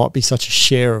there might be such a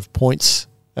share of points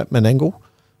at Menangle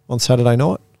on Saturday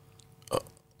night?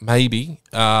 Maybe.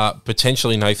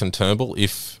 Potentially Nathan Turnbull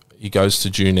if he goes to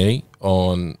Junee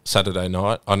on Saturday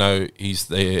night. I know he's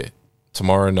there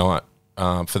tomorrow night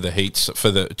for the heats,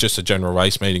 for just a general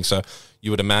race meeting. So you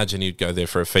would imagine he'd go there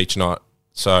for a feature night.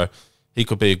 So he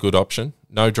could be a good option.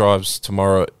 No drives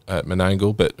tomorrow at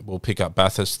Menangle, but we'll pick up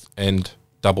Bathurst and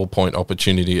double point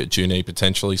opportunity at Junee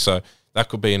potentially. So that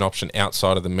could be an option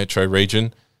outside of the metro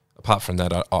region. Apart from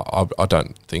that, I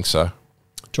don't think so.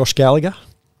 Josh Gallagher,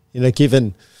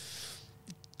 given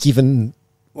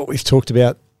what we've talked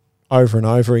about over and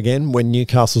over again, when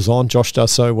Newcastle's on, Josh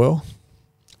does so well.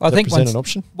 I think an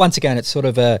option? Once again, it's sort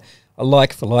of a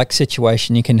like-for-like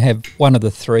situation. You can have one of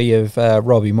the 3 of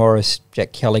Robbie Morris,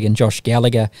 Jack Callaghan, Josh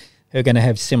Gallagher, who are going to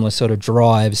have similar sort of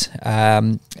drives,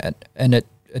 and it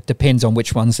depends on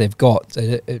which ones they've got.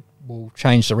 It will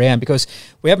change the round because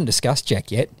we haven't discussed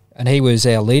Jack yet, and he was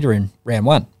our leader in round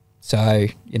 1. So,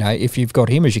 if you've got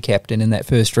him as your captain in that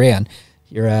first round,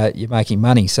 you're making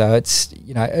money. So it's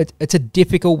it's a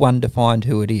difficult one to find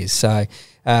who it is. So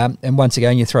and once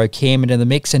again you throw Cam into the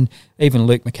mix and even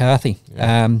Luke McCarthy.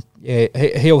 Yeah.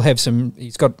 He'll have some.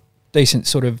 He's got decent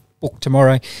sort of book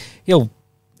tomorrow. He'll,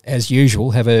 as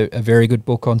usual, have a very good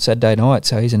book on Saturday night.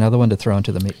 So he's another one to throw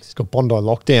into the mix. He's got Bondi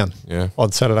Lockdown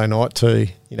on Saturday night too.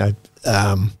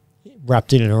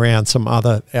 Wrapped in and around some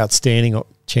other outstanding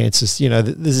chances.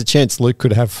 There's a chance Luke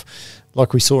could have,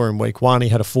 like we saw in week 1, he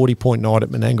had a 40-point night at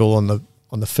Menangle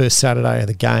on the first Saturday of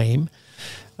the game,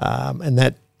 and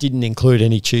that didn't include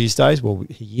any Tuesdays. Well,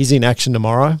 he is in action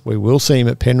tomorrow. We will see him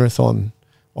at Penrith on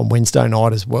Wednesday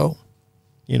night as well.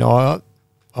 I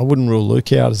wouldn't rule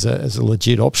Luke out as a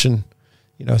legit option,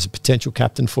 as a potential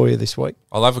captain for you this week.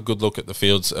 I'll have a good look at the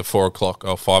fields at 4 o'clock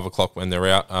or 5 o'clock when they're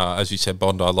out. As you said,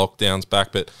 Bondi Lockdown's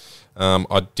back, but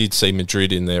I did see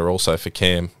Madrid in there also for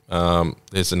Cam.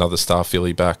 There's another star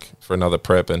filly back for another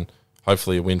prep, and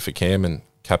hopefully a win for Cam and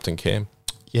Captain Cam.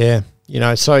 Yeah,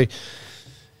 so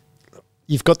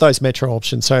you've got those metro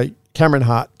options. So Cameron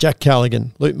Hart, Jack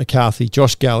Callaghan, Luke McCarthy,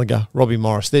 Josh Gallagher, Robbie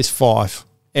Morris. There's 5,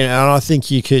 and I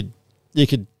think you could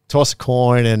toss a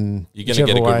coin and you're going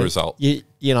to get a good result.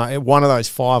 One of those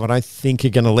 5, I don't think are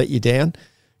going to let you down.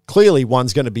 Clearly,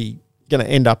 one's going to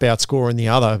end up outscoring the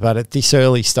other, but at this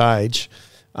early stage,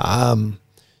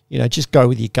 just go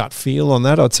with your gut feel on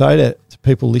that. I'd say to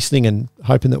people listening and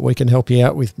hoping that we can help you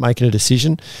out with making a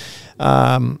decision.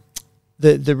 The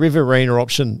Riverina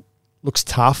option looks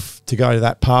tough to go to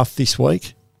that path this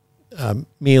week,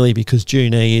 merely because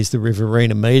Junee is the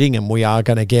Riverina meeting and we are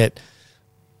going to get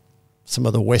some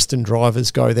of the Western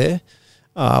drivers go there.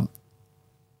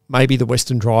 Maybe the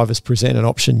Western drivers present an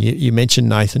option. You mentioned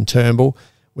Nathan Turnbull.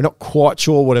 We're not quite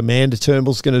sure what Amanda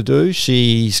Turnbull's going to do.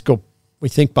 She's got we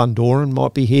think Bundoran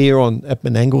might be here at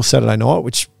Menangle Saturday night,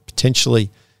 which potentially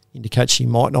indicates she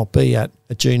might not be at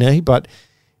Junee. But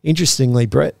interestingly,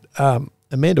 Brett,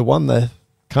 Amanda won the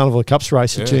Carnival of Cups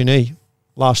race at Junee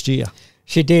last year.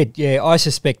 She did, yeah. I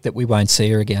suspect that we won't see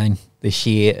her again this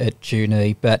year at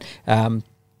Junee, but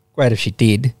great if she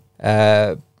did.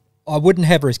 I wouldn't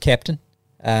have her as captain.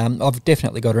 I've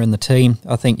definitely got her in the team.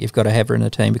 I think you've got to have her in the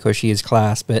team because she is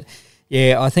class. But,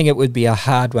 yeah, I think it would be a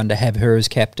hard one to have her as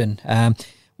captain.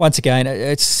 Once again,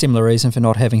 it's a similar reason for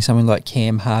not having someone like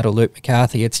Cam Hart or Luke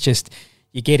McCarthy. It's just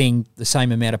you're getting the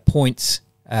same amount of points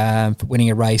for winning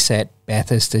a race at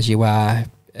Bathurst as you are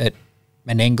at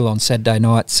Menangle on Saturday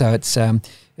night. So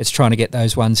it's trying to get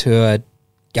those ones who are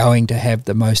going to have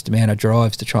the most amount of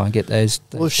drives to try and get those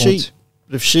points.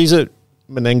 If she's at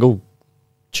Menangle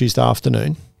Tuesday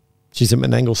afternoon, she's at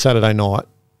Menangle Saturday night,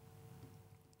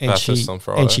 and Bathurst on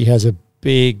Friday. And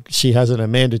she has an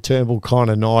Amanda Turnbull kind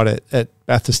of night at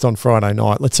Bathurst on Friday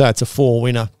night. Let's say it's a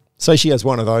 4-winner. Say she has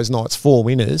one of those nights, 4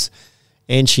 winners,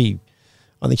 and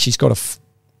I think she's got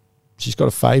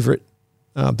a favourite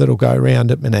that'll go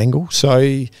around at Menangle.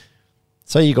 So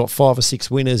say you got 5 or 6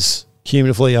 winners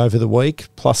cumulatively over the week,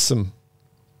 plus some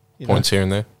points here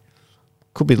and there.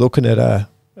 Could be looking at a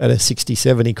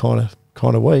 60-70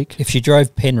 kind of week. If she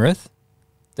drove Penrith,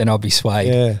 then I'll be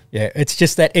swayed. Yeah. It's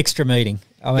just that extra meeting.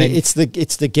 I mean, it's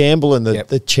the gamble and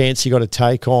the chance you got to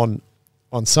take on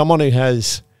someone who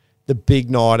has the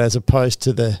big night as opposed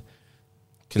to the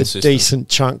decent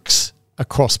chunks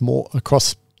across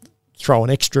throw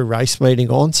an extra race meeting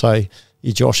on. So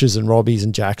your Joshes and Robbies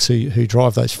and Jacks who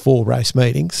drive those 4 race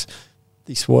meetings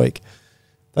this week.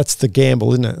 That's the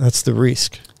gamble, isn't it? That's the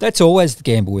risk. That's always the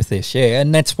gamble with this, yeah.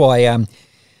 And that's why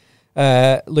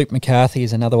Luke McCarthy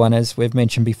is another one, as we've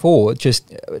mentioned before.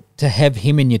 Just to have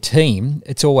him in your team,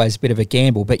 it's always a bit of a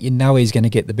gamble, but you know he's going to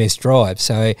get the best drive.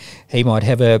 So he might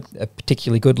have a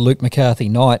particularly good Luke McCarthy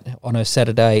night on a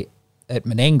Saturday at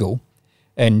Menangle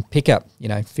and pick up,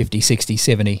 50, 60,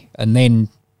 70, and then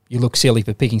you look silly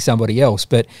for picking somebody else.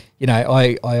 But,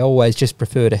 I always just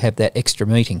prefer to have that extra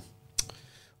meeting.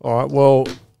 All right, well,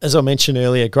 as I mentioned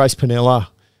earlier, Grace Pennella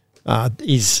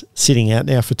is sitting out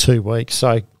now for 2 weeks.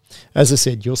 So, as I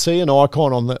said, you'll see an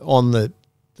icon on the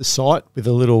site with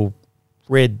a little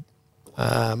red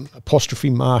red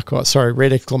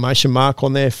exclamation mark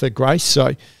on there for Grace.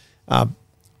 So,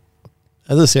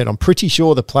 as I said, I'm pretty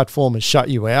sure the platform has shut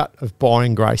you out of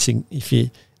buying Grace if you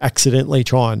accidentally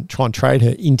try and trade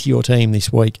her into your team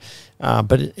this week.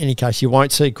 But in any case, you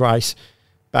won't see Grace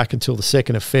back until the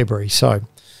 2nd of February. So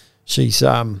she's,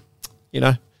 sadly,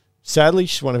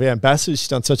 she's one of our ambassadors. She's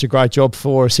done such a great job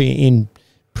for us in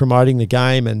promoting the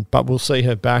game, but we'll see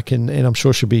her back, and I'm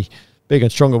sure she'll be bigger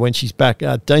and stronger when she's back.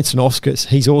 Dean Sinofskas,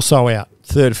 he's also out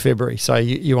 3rd of February, so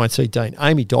you won't see Dean.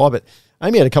 Amy Dybert.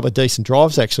 Amy had a couple of decent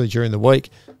drives, actually, during the week.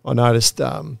 I noticed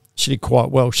she did quite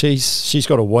well. She's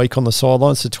got a week on the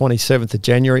sidelines, the 27th of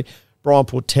January. Brian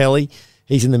Portelli,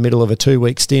 he's in the middle of a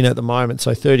 2-week stint at the moment,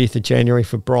 so 30th of January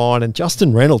for Brian. And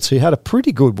Justin Reynolds, who had a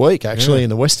pretty good week, actually,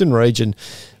 in the Western region.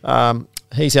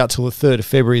 He's out till the 3rd of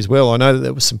February as well. I know that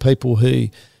there were some people who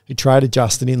traded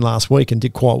Justin in last week and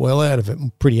did quite well out of it.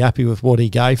 I'm pretty happy with what he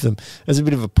gave them as a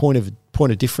bit of a point of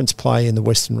difference play in the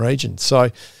Western region. So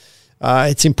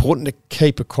it's important to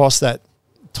keep across that,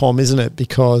 Tom, isn't it?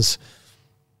 Because,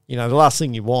 the last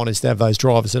thing you want is to have those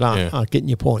drivers that aren't getting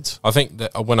your points. I think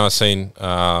that when I seen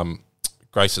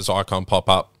Grace's icon pop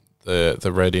up,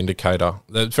 the red indicator,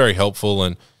 that's very helpful,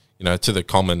 and to the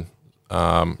common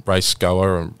race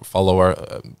goer and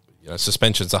follower,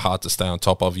 suspensions are hard to stay on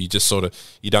top of. You just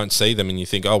you don't see them and you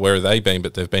think, oh, where have they been?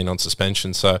 But they've been on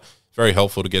suspension. So very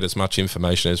helpful to get as much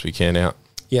information as we can out.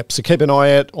 Yep. So keep an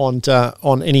eye out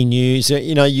on any news.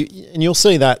 You'll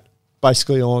see that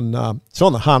basically on it's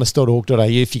on the harness.org.au.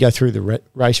 If you go through the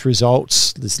race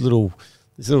results, there's little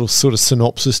sort of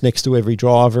synopsis next to every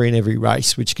driver in every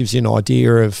race, which gives you an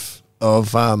idea of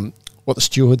what the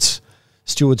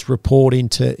stewards report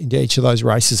into each of those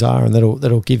races are, and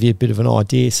that'll give you a bit of an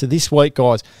idea. So this week,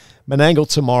 guys, Menangle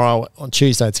tomorrow on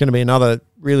Tuesday. It's going to be another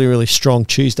really, really strong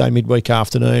Tuesday midweek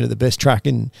afternoon at the best track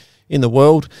in the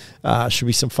world. Should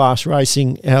be some fast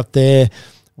racing out there.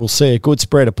 We'll see a good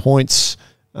spread of points,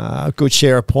 a good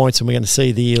share of points, and we're going to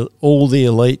see all the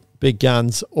elite big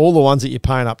guns, all the ones that you're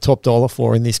paying up top dollar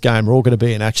for in this game are all going to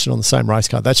be in action on the same race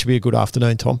card. That should be a good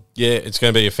afternoon, Tom. Yeah, it's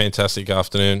going to be a fantastic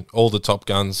afternoon. All the top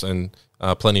guns and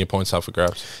plenty of points up for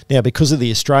grabs. Now, because of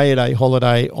the Australia Day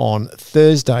holiday on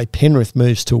Thursday, Penrith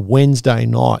moves to Wednesday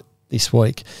night this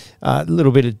week. A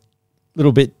little bit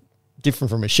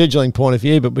different from a scheduling point of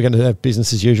view, but we're going to have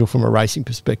business as usual from a racing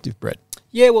perspective, Brett.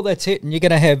 Yeah, well, that's it. And you're going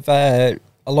to have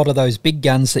a lot of those big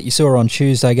guns that you saw on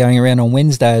Tuesday going around on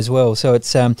Wednesday as well. So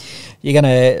it's you're going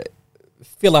to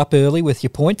fill up early with your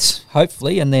points,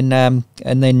 hopefully, and then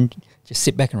just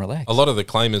sit back and relax. A lot of the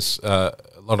claimers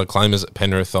at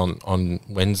Penrith on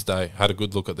Wednesday had a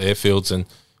good look at their fields, and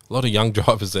a lot of young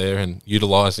drivers there and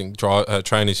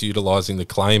trainers utilising the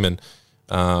claim and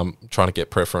trying to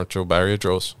get preferential barrier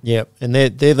draws. Yeah, and they're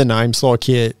the names like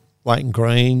your Leighton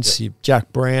Greens, your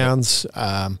Jack Browns,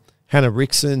 Hannah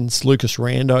Rickson's, Lucas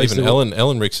Randos. Even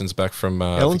Ellen Rickson's back from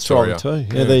Ellen's Victoria driving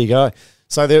too. Yeah, there you go.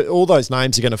 So all those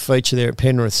names are going to feature there at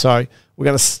Penrith. So we're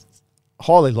going to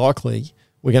highly likely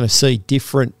we're going to see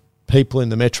different people in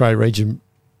the Metro region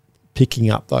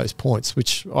picking up those points,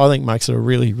 which I think makes it a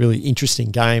really, really interesting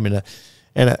game and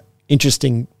a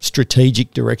interesting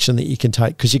strategic direction that you can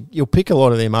take, because you'll pick a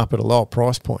lot of them up at a lower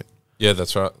price point. Yeah,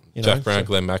 that's right. Jack Brown,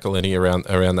 Glenn McElhenney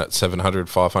around that 700,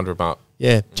 500 mark.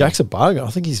 Yeah, Jack's a bargain. I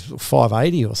think he's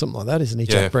 580 or something like that, isn't he,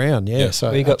 Jack Brown? Yeah.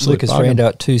 So we got Lucas Rando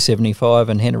at 275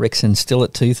 and Hannah Rickson still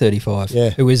at 235. Yeah,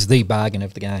 who is the bargain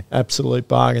of the game? Absolute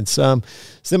bargains. So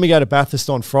then we go to Bathurst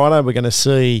on Friday. We're going to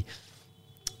see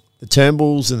the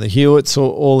Turnbulls and the Hewitts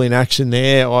all in action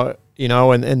there.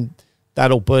 And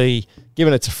that'll be,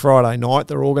 given it's a Friday night,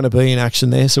 they're all going to be in action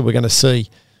there. So we're going to see,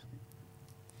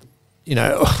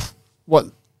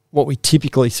 what we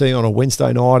typically see on a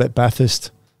Wednesday night at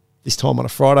Bathurst this time on a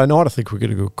Friday night. I think we're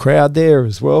going to get a good crowd there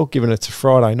as well, given it's a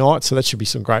Friday night. So that should be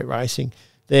some great racing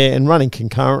there. And running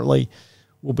concurrently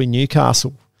will be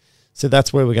Newcastle. So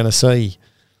that's where we're going to see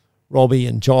Robbie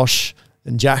and Josh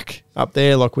and Jack up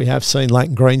there, like we have seen.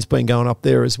 Leighton Green's been going up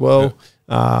there as well.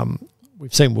 Yeah.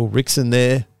 We've seen Will Rickson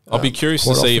there. I'll be curious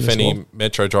to see if any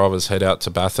Metro drivers head out to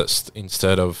Bathurst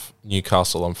instead of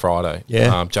Newcastle on Friday.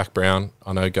 Yeah. Jack Brown,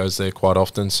 I know, goes there quite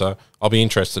often, so I'll be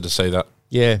interested to see that.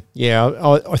 Yeah.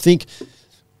 I think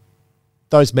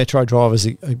those Metro drivers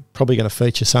are probably going to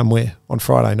feature somewhere on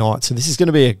Friday night. So this is going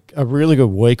to be a really good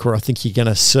week where I think you're going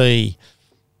to see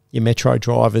your Metro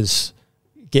drivers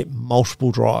get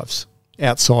multiple drives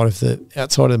outside of the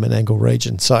Menangle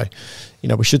region. So,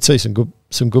 we should see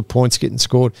some good points getting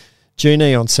scored.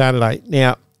 Junee on Saturday.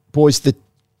 Now, boys,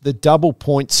 the double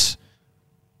points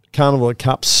Carnival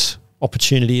Cups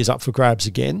opportunity is up for grabs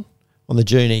again on the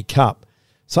Junee Cup.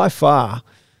 So far,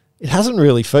 it hasn't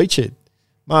really featured.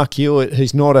 Mark Hewitt,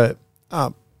 who's not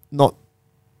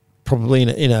probably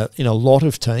in a lot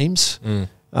of teams.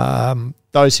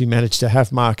 Those who managed to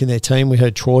have Mark in their team, we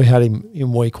heard Troy had him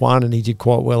in week 1 and he did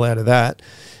quite well out of that.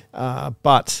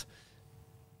 But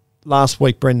last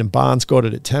week, Brendan Barnes got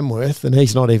it at Tamworth, and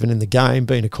he's not even in the game,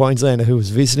 being a Queenslander who was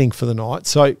visiting for the night.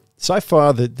 So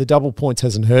far, the double points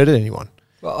hasn't hurted anyone.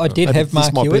 Well, I did have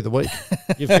Mark Hewitt. This might be the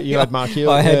week. You had Mark Hewitt.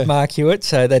 I had Mark Hewitt,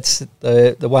 so that's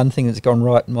the one thing that's gone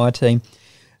right in my team.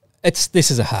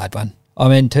 This is a hard one. I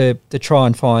mean, to try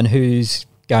and find who's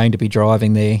going to be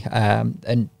driving there,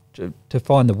 and to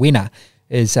find the winner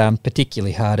is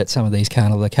particularly hard at some of these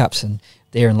Carnival Cups, and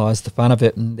therein lies the fun of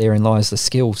it, and therein lies the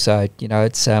skill. So,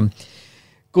 it's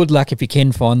good luck if you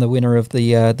can find the winner of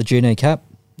the Junee Cup.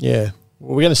 Yeah.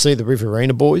 Well, we're going to see the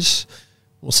Riverina boys.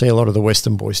 We'll see a lot of the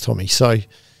Western boys, Tommy. So,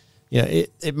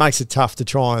 it makes it tough to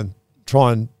try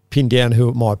and pin down who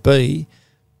it might be,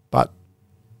 but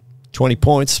 20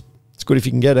 points, it's good if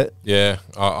you can get it. Yeah,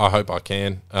 I hope I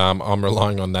can. I'm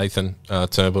relying on Nathan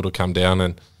Turnbull to come down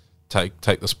and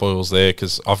take the spoils there,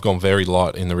 because I've gone very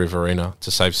light in the Riverina to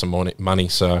save some money.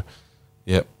 So,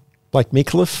 yeah. Blake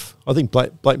Micallef. I think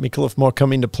Blake Micallef might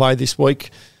come into play this week.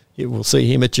 We'll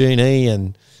see him at Junee,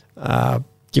 and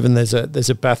given there's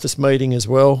a Bathurst meeting as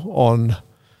well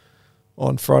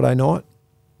on Friday night,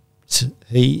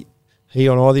 he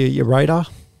on either your radar?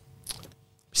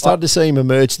 Started to see him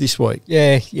emerge this week.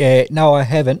 Yeah. No, I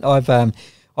haven't.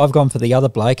 I've gone for the other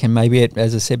Blake, and maybe,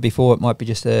 as I said before, it might be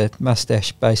just a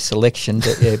mustache-based selection.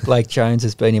 But yeah, Blake Jones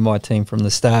has been in my team from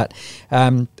the start.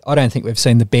 I don't think we've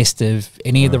seen the best of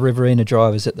any of the Riverina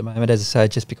drivers at the moment, as I say,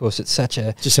 just because it's such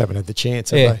a... Just haven't had the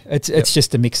chance, have they? It's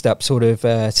just a mixed-up sort of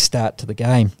start to the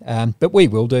game. But we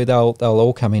will do. They'll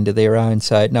all come into their own.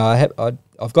 So, no,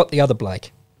 I've got the other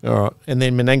Blake. All right. And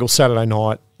then Menangle Saturday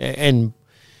night. And,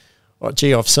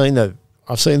 I've seen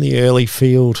the early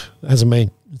field.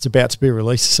 It's about to be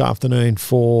released this afternoon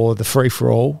for the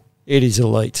free-for-all. It is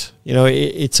elite.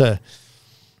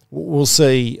 We'll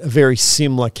see a very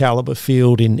similar calibre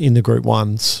field in the Group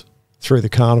 1s through the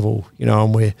Carnival,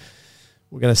 and we're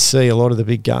going to see a lot of the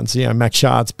big guns. Max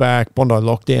Shard's back, Bondi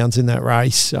Lockdown's in that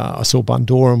race. I saw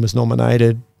Bundoran was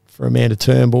nominated for Amanda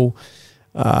Turnbull.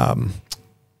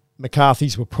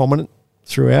 McCarthy's were prominent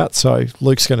throughout, so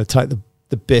Luke's going to take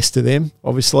the best of them,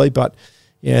 obviously, but...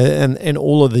 Yeah, and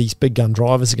all of these big gun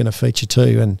drivers are going to feature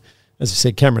too, and as I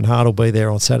said, Cameron Hart will be there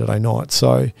on Saturday night.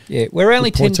 So yeah, we're only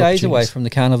 10 days away from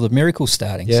the Carnival of Miracles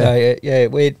starting. Yeah. So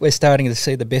we're starting to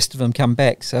see the best of them come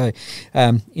back. So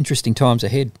interesting times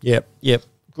ahead. Yep.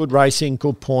 Good racing,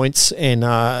 good points, and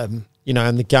and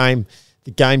the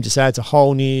game just adds a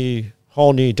whole new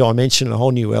dimension, a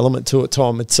whole new element to it.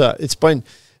 Tom, it's been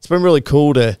really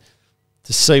cool to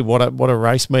see what a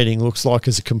race meeting looks like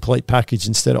as a complete package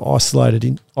instead of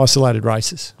isolated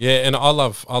races. Yeah, and I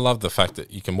love the fact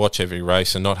that you can watch every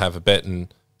race and not have a bet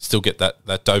and still get that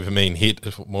dopamine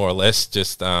hit, more or less.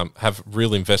 Just have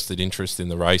real invested interest in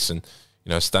the race, and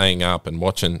staying up and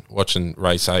watching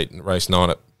race 8 and race 9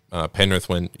 at Penrith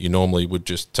when you normally would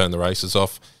just turn the races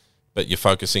off. But you're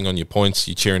focusing on your points,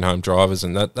 you're cheering home drivers,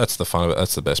 and that's the fun of it.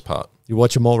 That's the best part. You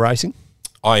watch them all racing?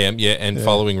 I am, and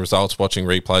following results, watching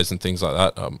replays and things like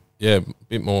that. A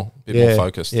bit more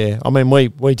focused. Yeah, I mean,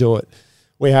 we do it.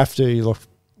 We have to look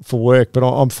for work, but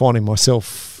I'm finding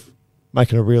myself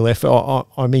making a real effort.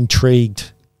 I'm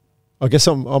intrigued. I guess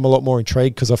I'm a lot more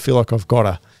intrigued because I feel like I've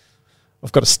got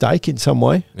a stake in some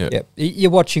way. Yeah. You're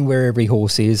watching where every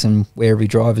horse is and where every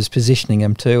driver's positioning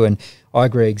them too. And I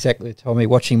agree exactly with Tommy,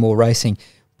 watching more racing.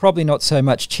 Probably not so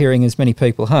much cheering as many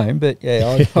people home, but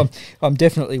I'm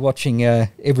definitely watching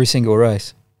every single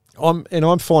race.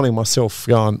 I'm finding myself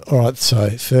going, all right,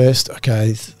 so first,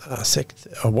 okay, second,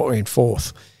 what we're in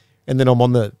fourth. And then I'm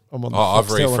on the I've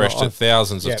refreshed it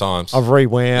thousands of times. I've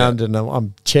rewound and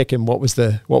I'm checking what was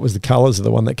the colours of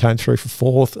the one that came through for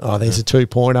fourth. Oh, there's a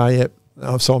 2-pointer, yep.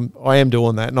 So I am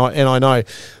doing that, and I know,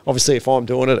 obviously, if I'm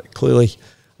doing it, clearly,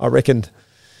 I reckon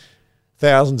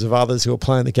thousands of others who are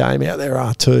playing the game out there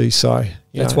are too. So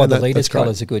that's why the leaders'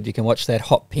 colours are good. You can watch that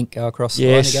hot pink go across the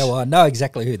line and go, I know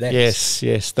exactly who that is.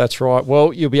 Yes, that's right.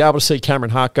 Well, you'll be able to see Cameron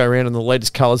Hart go around in the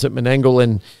leaders' colours at Menangle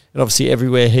and obviously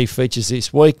everywhere he features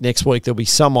this week. Next week there'll be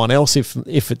someone else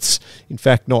if it's in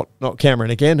fact not Cameron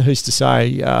again. Who's to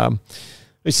say?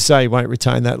 Who's to say he won't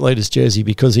retain that leaders' jersey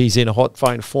because he's in a hot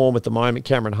vein of form at the moment,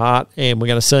 Cameron Hart, and we're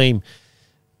going to see him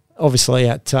obviously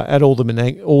at all the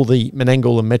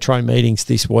Menangle and Metro meetings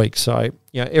this week. So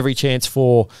every chance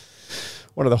for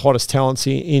one of the hottest talents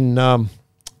in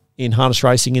harness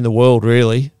racing in the world,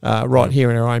 really, right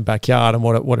here in our own backyard. And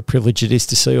what a privilege it is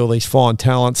to see all these fine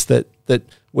talents that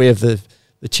we have the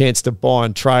chance to buy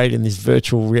and trade in this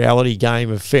virtual reality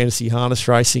game of fantasy harness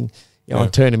racing.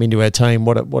 And turn him into our team.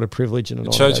 What a privilege and an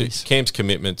honour. It shows you Cam's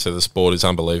commitment to the sport is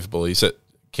unbelievable. He's at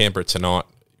Canberra tonight.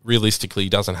 Realistically, he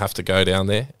doesn't have to go down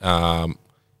there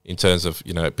in terms of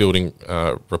building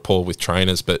rapport with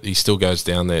trainers, but he still goes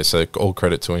down there. So all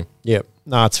credit to him. Yep,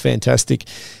 no, it's fantastic,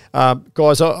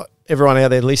 guys. Everyone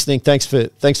out there listening, thanks for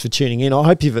tuning in. I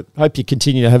hope you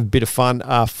continue to have a bit of fun.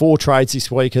 4 trades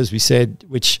this week, as we said,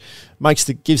 which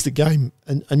gives the game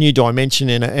a new dimension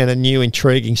and a new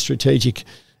intriguing strategic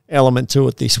element to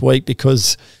it this week,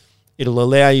 because it'll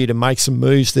allow you to make some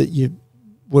moves that you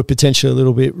were potentially a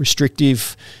little bit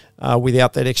restrictive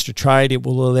without that extra trade. It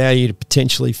will allow you to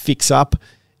potentially fix up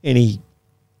any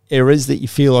errors that you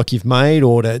feel like you've made,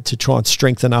 or to try and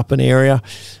strengthen up an area,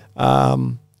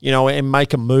 and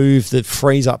make a move that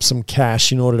frees up some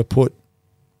cash in order to put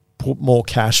more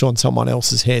cash on someone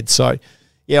else's head. So,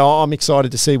 I'm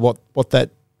excited to see what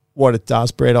it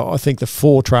does, Brett. I think the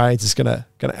 4 trades is going to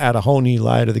add a whole new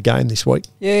layer to the game this week.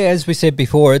 Yeah, as we said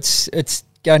before, it's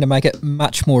going to make it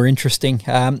much more interesting,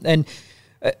 and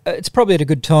it's probably at a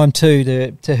good time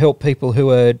too to help people who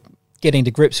are getting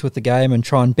to grips with the game and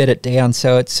try and bet it down.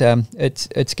 So it's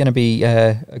going to be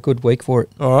a good week for it.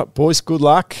 All right, boys. Good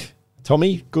luck,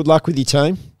 Tommy. Good luck with your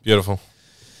team. Beautiful.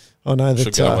 I know that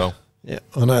should go well. Yeah,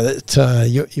 I know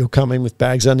that you'll come in with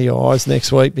bags under your eyes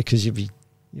next week because you'll be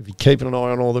keeping an eye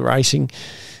on all the racing.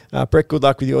 Brett, good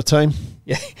luck with your team.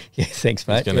 Yeah, thanks,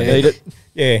 mate. He's going to need it.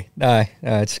 Yeah, no,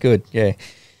 it's good. Yeah,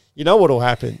 you know what'll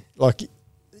happen? Like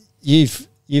you've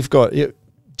got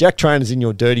Jack Trainer's in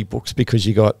your dirty books because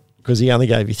he only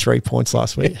gave you 3 points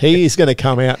last week. He is going to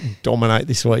come out and dominate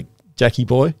this week, Jackie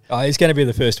boy. Oh, he's going to be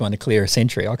the first one to clear a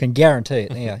century. I can guarantee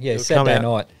it now. Yeah, Saturday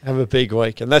night. Have a big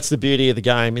week, and that's the beauty of the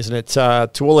game, isn't it? To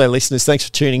all our listeners, thanks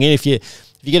for tuning in. If you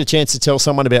get a chance to tell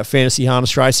someone about fantasy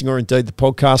harness racing or indeed the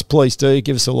podcast, please do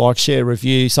give us a like, share,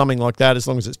 review, something like that, as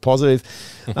long as it's positive.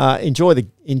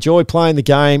 Enjoy playing the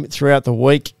game throughout the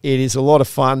week. It is a lot of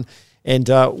fun, and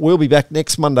we'll be back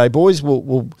next Monday, boys.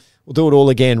 We'll do it all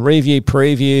again. Review,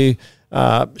 preview,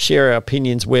 share our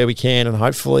opinions where we can, and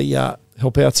hopefully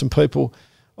help out some people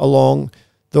along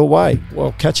the way.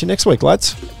 Well, catch you next week,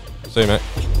 lads. See you, mate.